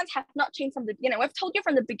our stance has not changed from the beginning. We've told you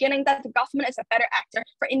from the beginning that the government is a better actor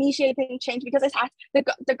for initiating change because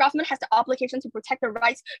the government has the obligation to protect the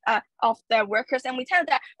rights of the workers. And we tell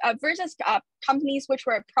that versus companies which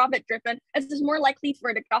were profit-driven, it is more likely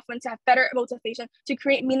for the government to have better motivation to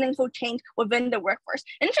create meaningful change within the workforce.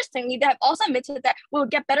 Interestingly, they have also admitted that we'll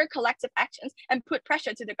get better collective actions and put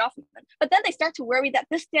pressure to the government. But then they start to worry that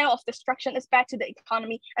this scale of destruction is bad to the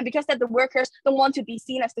economy, and because that the workers don't want to be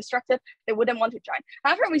seen as destructive, they wouldn't want to join.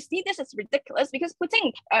 However, we see this as ridiculous because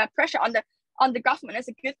putting pressure on the government is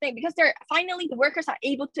a good thing because finally the workers are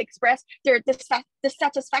able to express their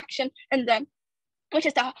dissatisfaction, and then which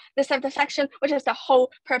is the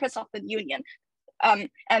whole purpose of the union. And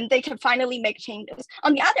they can finally make changes.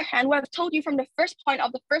 On the other hand, we have told you from the first point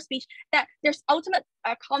of the first speech that there's ultimate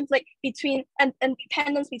conflict between and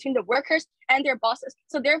dependence between the workers and their bosses.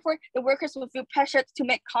 So therefore, the workers will feel pressured to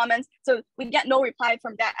make comments. So we get no reply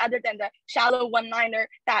from that other than the shallow one-liner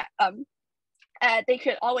that they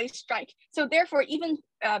could always strike. So therefore, even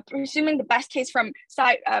presuming the best case from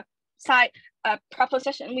side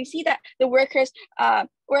proposition, we see that the workers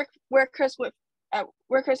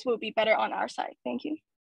will be better on our side. Thank you.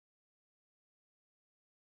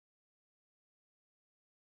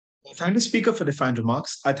 Thank the speaker for the final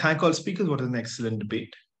remarks. I thank all speakers. What an excellent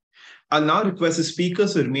debate. I'll now request the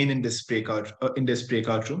speakers to remain in this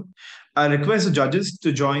breakout room. I request the judges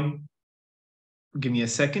to join. Give me a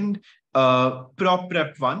second. Prop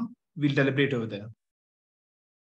Prep 1. We'll deliberate over there.